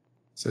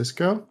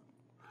 Cisco?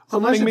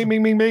 Unless Bing, bing,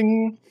 bing, bing,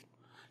 bing.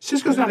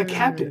 Cisco's not a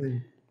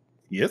captain.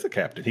 He is a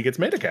captain. He gets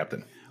made a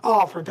captain.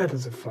 Oh, that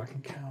doesn't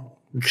fucking count.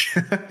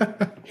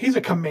 He's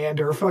a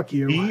commander. Fuck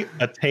you. He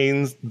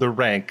attains the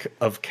rank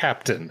of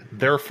captain.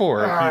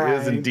 Therefore, he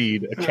is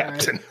indeed a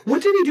captain. Right.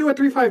 What did he do at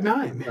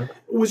 359?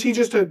 Was he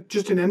just an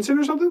ensign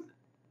or something?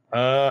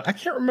 I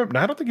can't remember.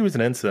 I don't think he was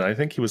an ensign. I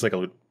think he was like a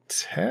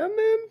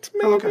lieutenant,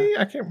 maybe. Oh, okay.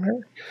 I can't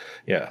remember.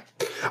 Yeah.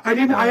 I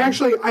didn't. I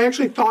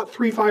actually thought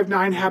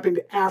 359 happened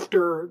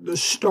after the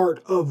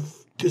start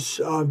of this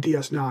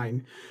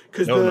DS9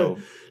 because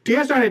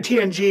DS9 and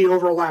TNG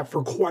overlapped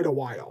for quite a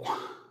while.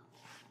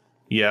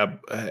 Yeah,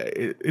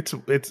 it's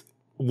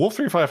Wolf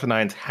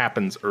 359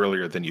 happens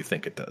earlier than you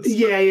think it does.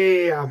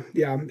 Yeah.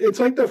 It's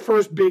like the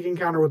first big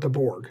encounter with the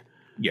Borg.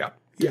 Yeah.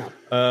 Yeah.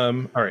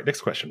 All right,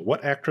 next question.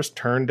 What actress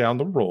turned down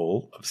the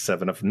role of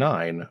 7 of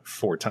 9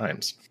 4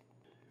 times?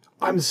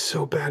 I'm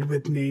so bad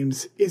with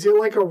names. Is it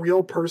like a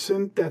real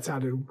person? That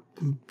sounded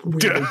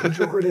really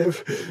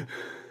pejorative.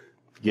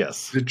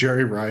 Yes. Is it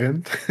Jerry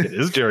Ryan? It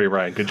is Jerry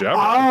Ryan. Good job.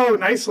 Oh,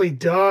 nicely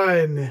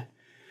done.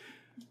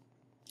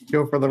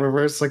 Go for the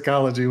reverse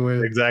psychology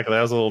win. Exactly.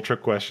 That was a little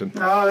trick question.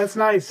 Oh, that's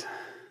nice.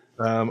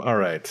 All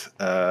right.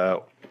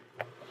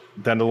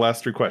 Then the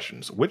last 3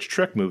 questions. Which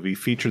Trek movie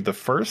featured the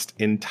first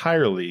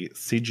entirely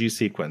CG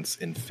sequence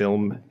in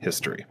film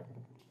history?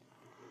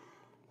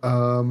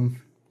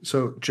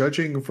 So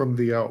judging from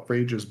the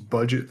outrageous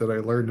budget that I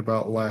learned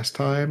about last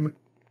time,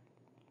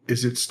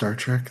 is it Star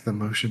Trek the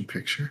Motion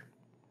Picture?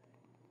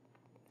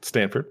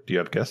 Stanford, do you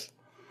have a guess?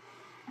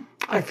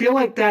 I feel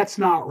like that's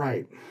not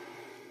right.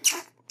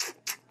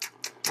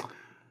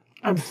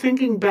 I'm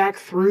thinking back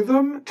through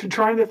them to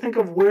trying to think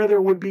of where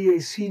there would be a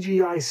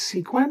CGI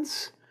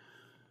sequence.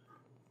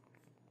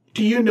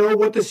 Do you know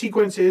what the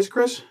sequence is,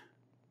 Chris?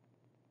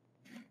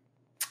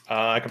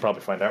 I can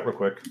probably find out real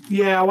quick.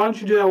 Yeah, why don't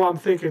you do that while I'm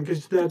thinking,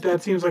 because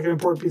that seems like an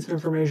important piece of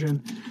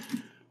information.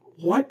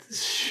 What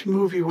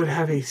movie would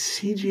have a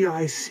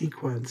CGI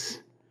sequence?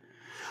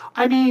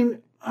 I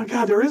mean, oh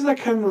God, there is that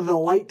kind of the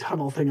light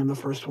tunnel thing in the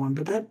first one,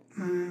 but that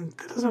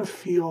doesn't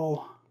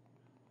feel...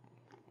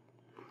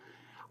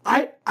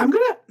 I'm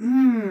going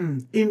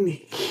to... in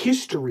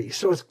history,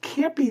 so it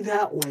can't be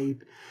that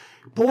late.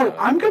 Boy,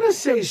 I'm going to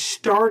say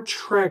Star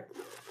Trek...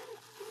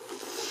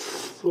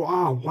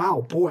 Oh,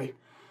 wow, boy.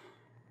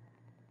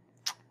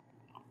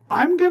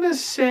 I'm going to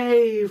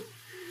say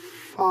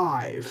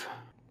 5.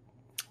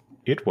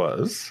 It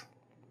was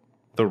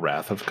The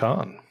Wrath of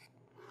Khan.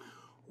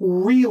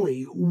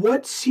 Really?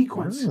 What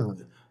sequence?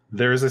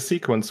 There's a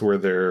sequence where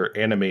they're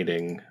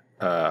animating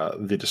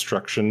the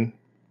destruction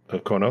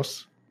of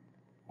Konos.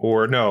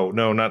 Or not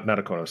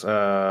a Konos.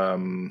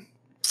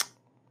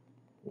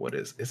 What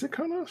is it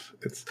Konos?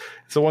 It's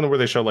the one where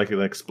they show like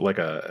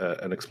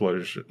an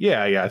explosion.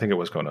 Yeah, I think it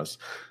was Konos.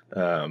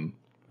 Of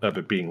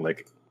it being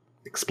like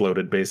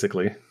exploded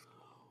basically.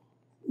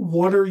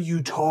 What are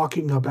you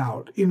talking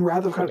about? In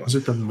Wrath of Khan? Was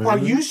it the moon? Are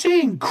you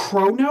saying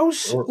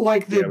Kronos?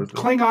 Like the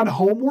Klingon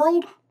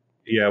homeworld?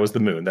 Yeah, it was the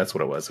moon. That's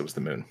what it was. It was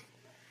the moon.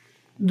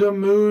 The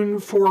moon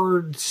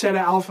for Zeta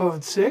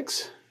Alpha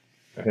 6?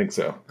 I think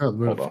so. Oh, the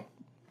moon Hold on.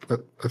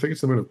 I think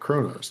it's the moon of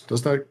Kronos.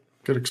 Does that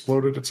get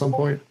exploded at some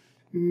point?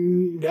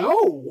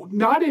 No,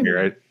 not in...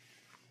 Here,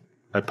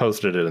 I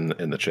posted it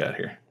in the chat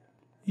here.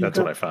 That's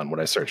what I found when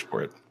I searched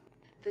for it.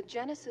 The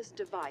Genesis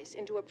device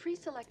into a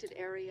pre-selected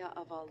area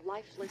of a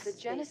lifeless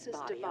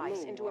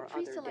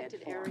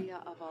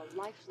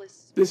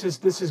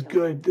This is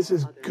good. This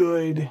is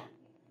good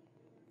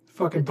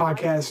fucking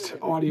podcast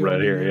audio.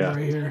 Right here, yeah.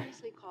 Right here.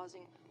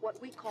 Causing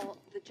what we call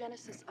the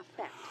Genesis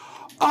effect.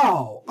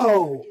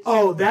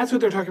 Oh, that's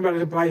what they're talking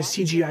about by a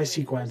CGI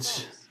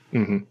sequence.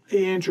 Mm-hmm.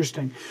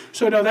 Interesting.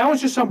 So no, that was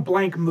just some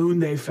blank moon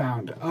they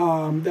found.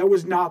 That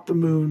was not the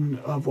moon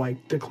of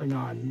like the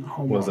Klingon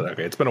homeworld. Was it?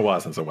 Okay, it's been a while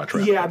since I watched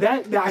it. Yeah,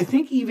 that I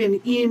think even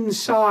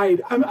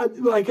inside,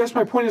 I guess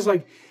my point is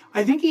like,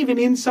 I think even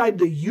inside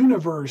the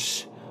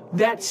universe,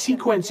 that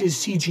sequence is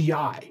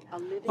CGI.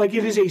 Like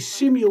it is a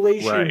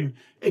simulation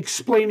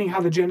explaining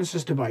how the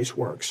Genesis device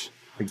works.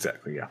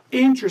 Exactly, yeah.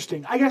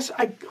 Interesting. I guess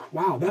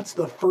wow, that's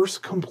the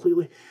first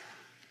completely.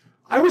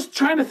 I was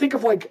trying to think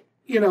of like,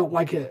 you know,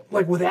 like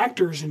with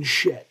actors and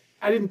shit.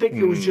 I didn't think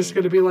it was just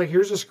going to be like,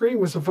 here's a screen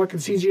with some fucking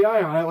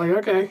CGI on it. Like,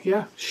 okay,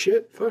 yeah,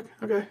 shit, fuck,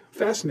 okay,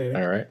 fascinating.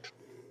 All right.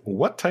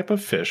 What type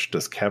of fish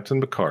does Captain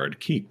Picard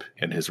keep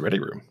in his ready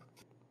room?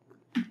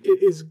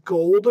 Is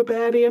gold a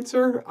bad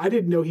answer? I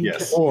didn't know he.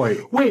 Yes.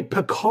 Wait,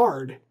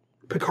 Picard.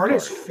 Picard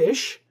has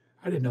fish?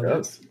 I didn't know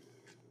that.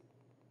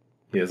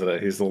 He's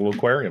a little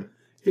aquarium.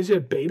 Is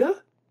it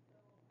beta?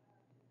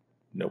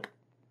 Nope.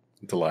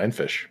 It's a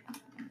lionfish.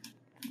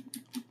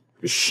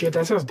 Shit,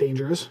 that sounds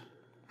dangerous.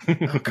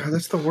 Oh, God,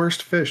 that's the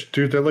worst fish.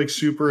 Dude, they're like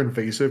super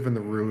invasive and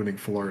they're ruining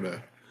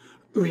Florida.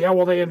 Yeah,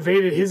 well, they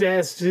invaded his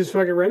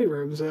fucking ready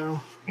room, so.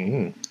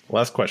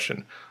 Last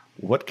question.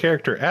 What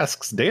character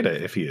asks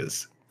Data if he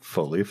is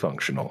fully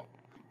functional?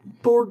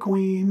 Borg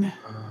Queen.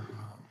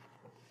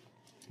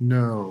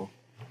 No,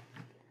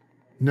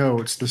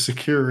 it's the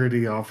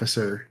security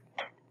officer.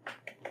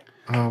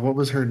 What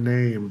was her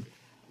name?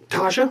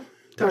 Tasha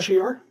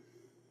Yar?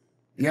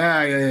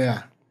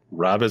 Yeah.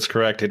 Rob is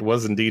correct. It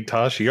was indeed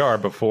Tasha Yar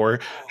before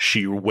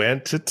she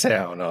went to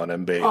town on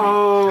him, baby.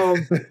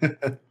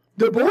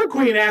 The Borg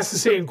Queen asked the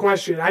same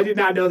question. I did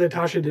not know that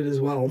Tasha did as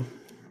well.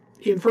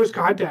 In First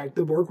Contact,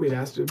 the Borg Queen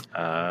asked him.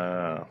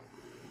 All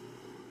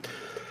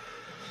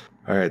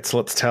right, so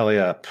let's tally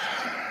up.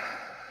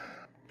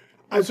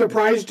 I'm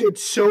surprised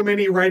it's so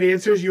many right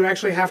answers. You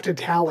actually have to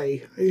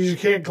tally. You just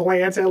can't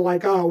glance at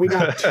like, oh, we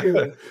got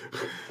 2.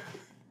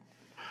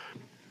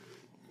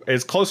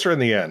 It's closer in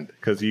the end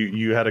because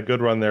you had a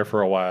good run there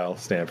for a while,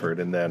 Stanford,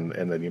 and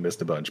then you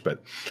missed a bunch.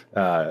 But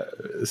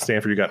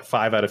Stanford, you got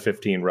 5 out of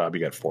 15. Rob, you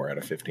got 4 out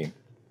of 15.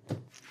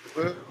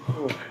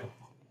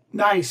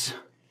 Nice.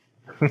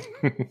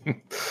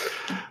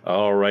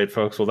 All right,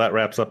 folks. Well, that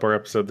wraps up our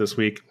episode this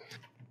week.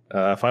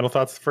 Final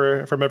thoughts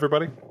from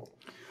everybody?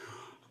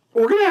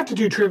 We're gonna have to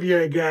do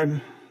trivia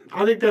again.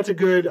 I think that's a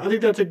good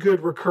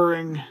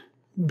recurring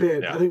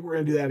bit. Yeah. I think we're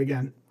gonna do that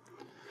again.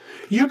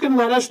 You can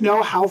let us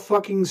know how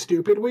fucking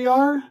stupid we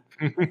are.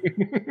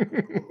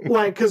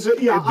 Like, because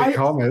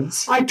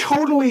comments. I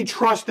totally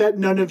trust that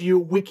none of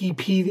you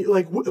Wikipedia,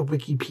 what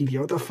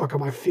the fuck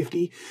am I,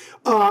 50?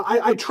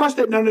 I trust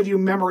that none of you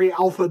memory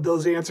alphaed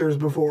those answers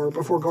before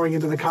going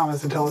into the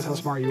comments to tell us how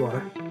smart you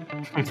are.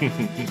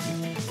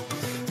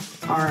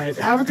 All right,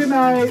 have a good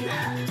night.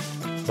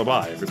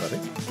 Bye-bye, everybody.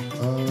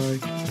 Bye.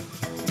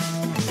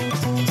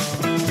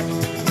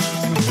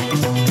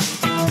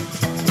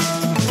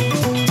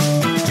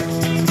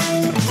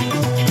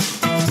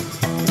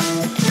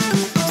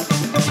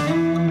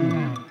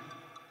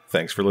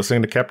 Thanks for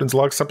listening to Captain's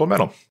Log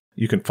Supplemental.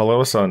 You can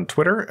follow us on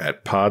Twitter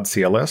at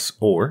PodCLS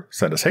or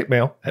send us hate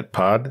mail at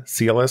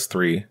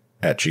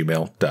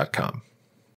podcls3@gmail.com.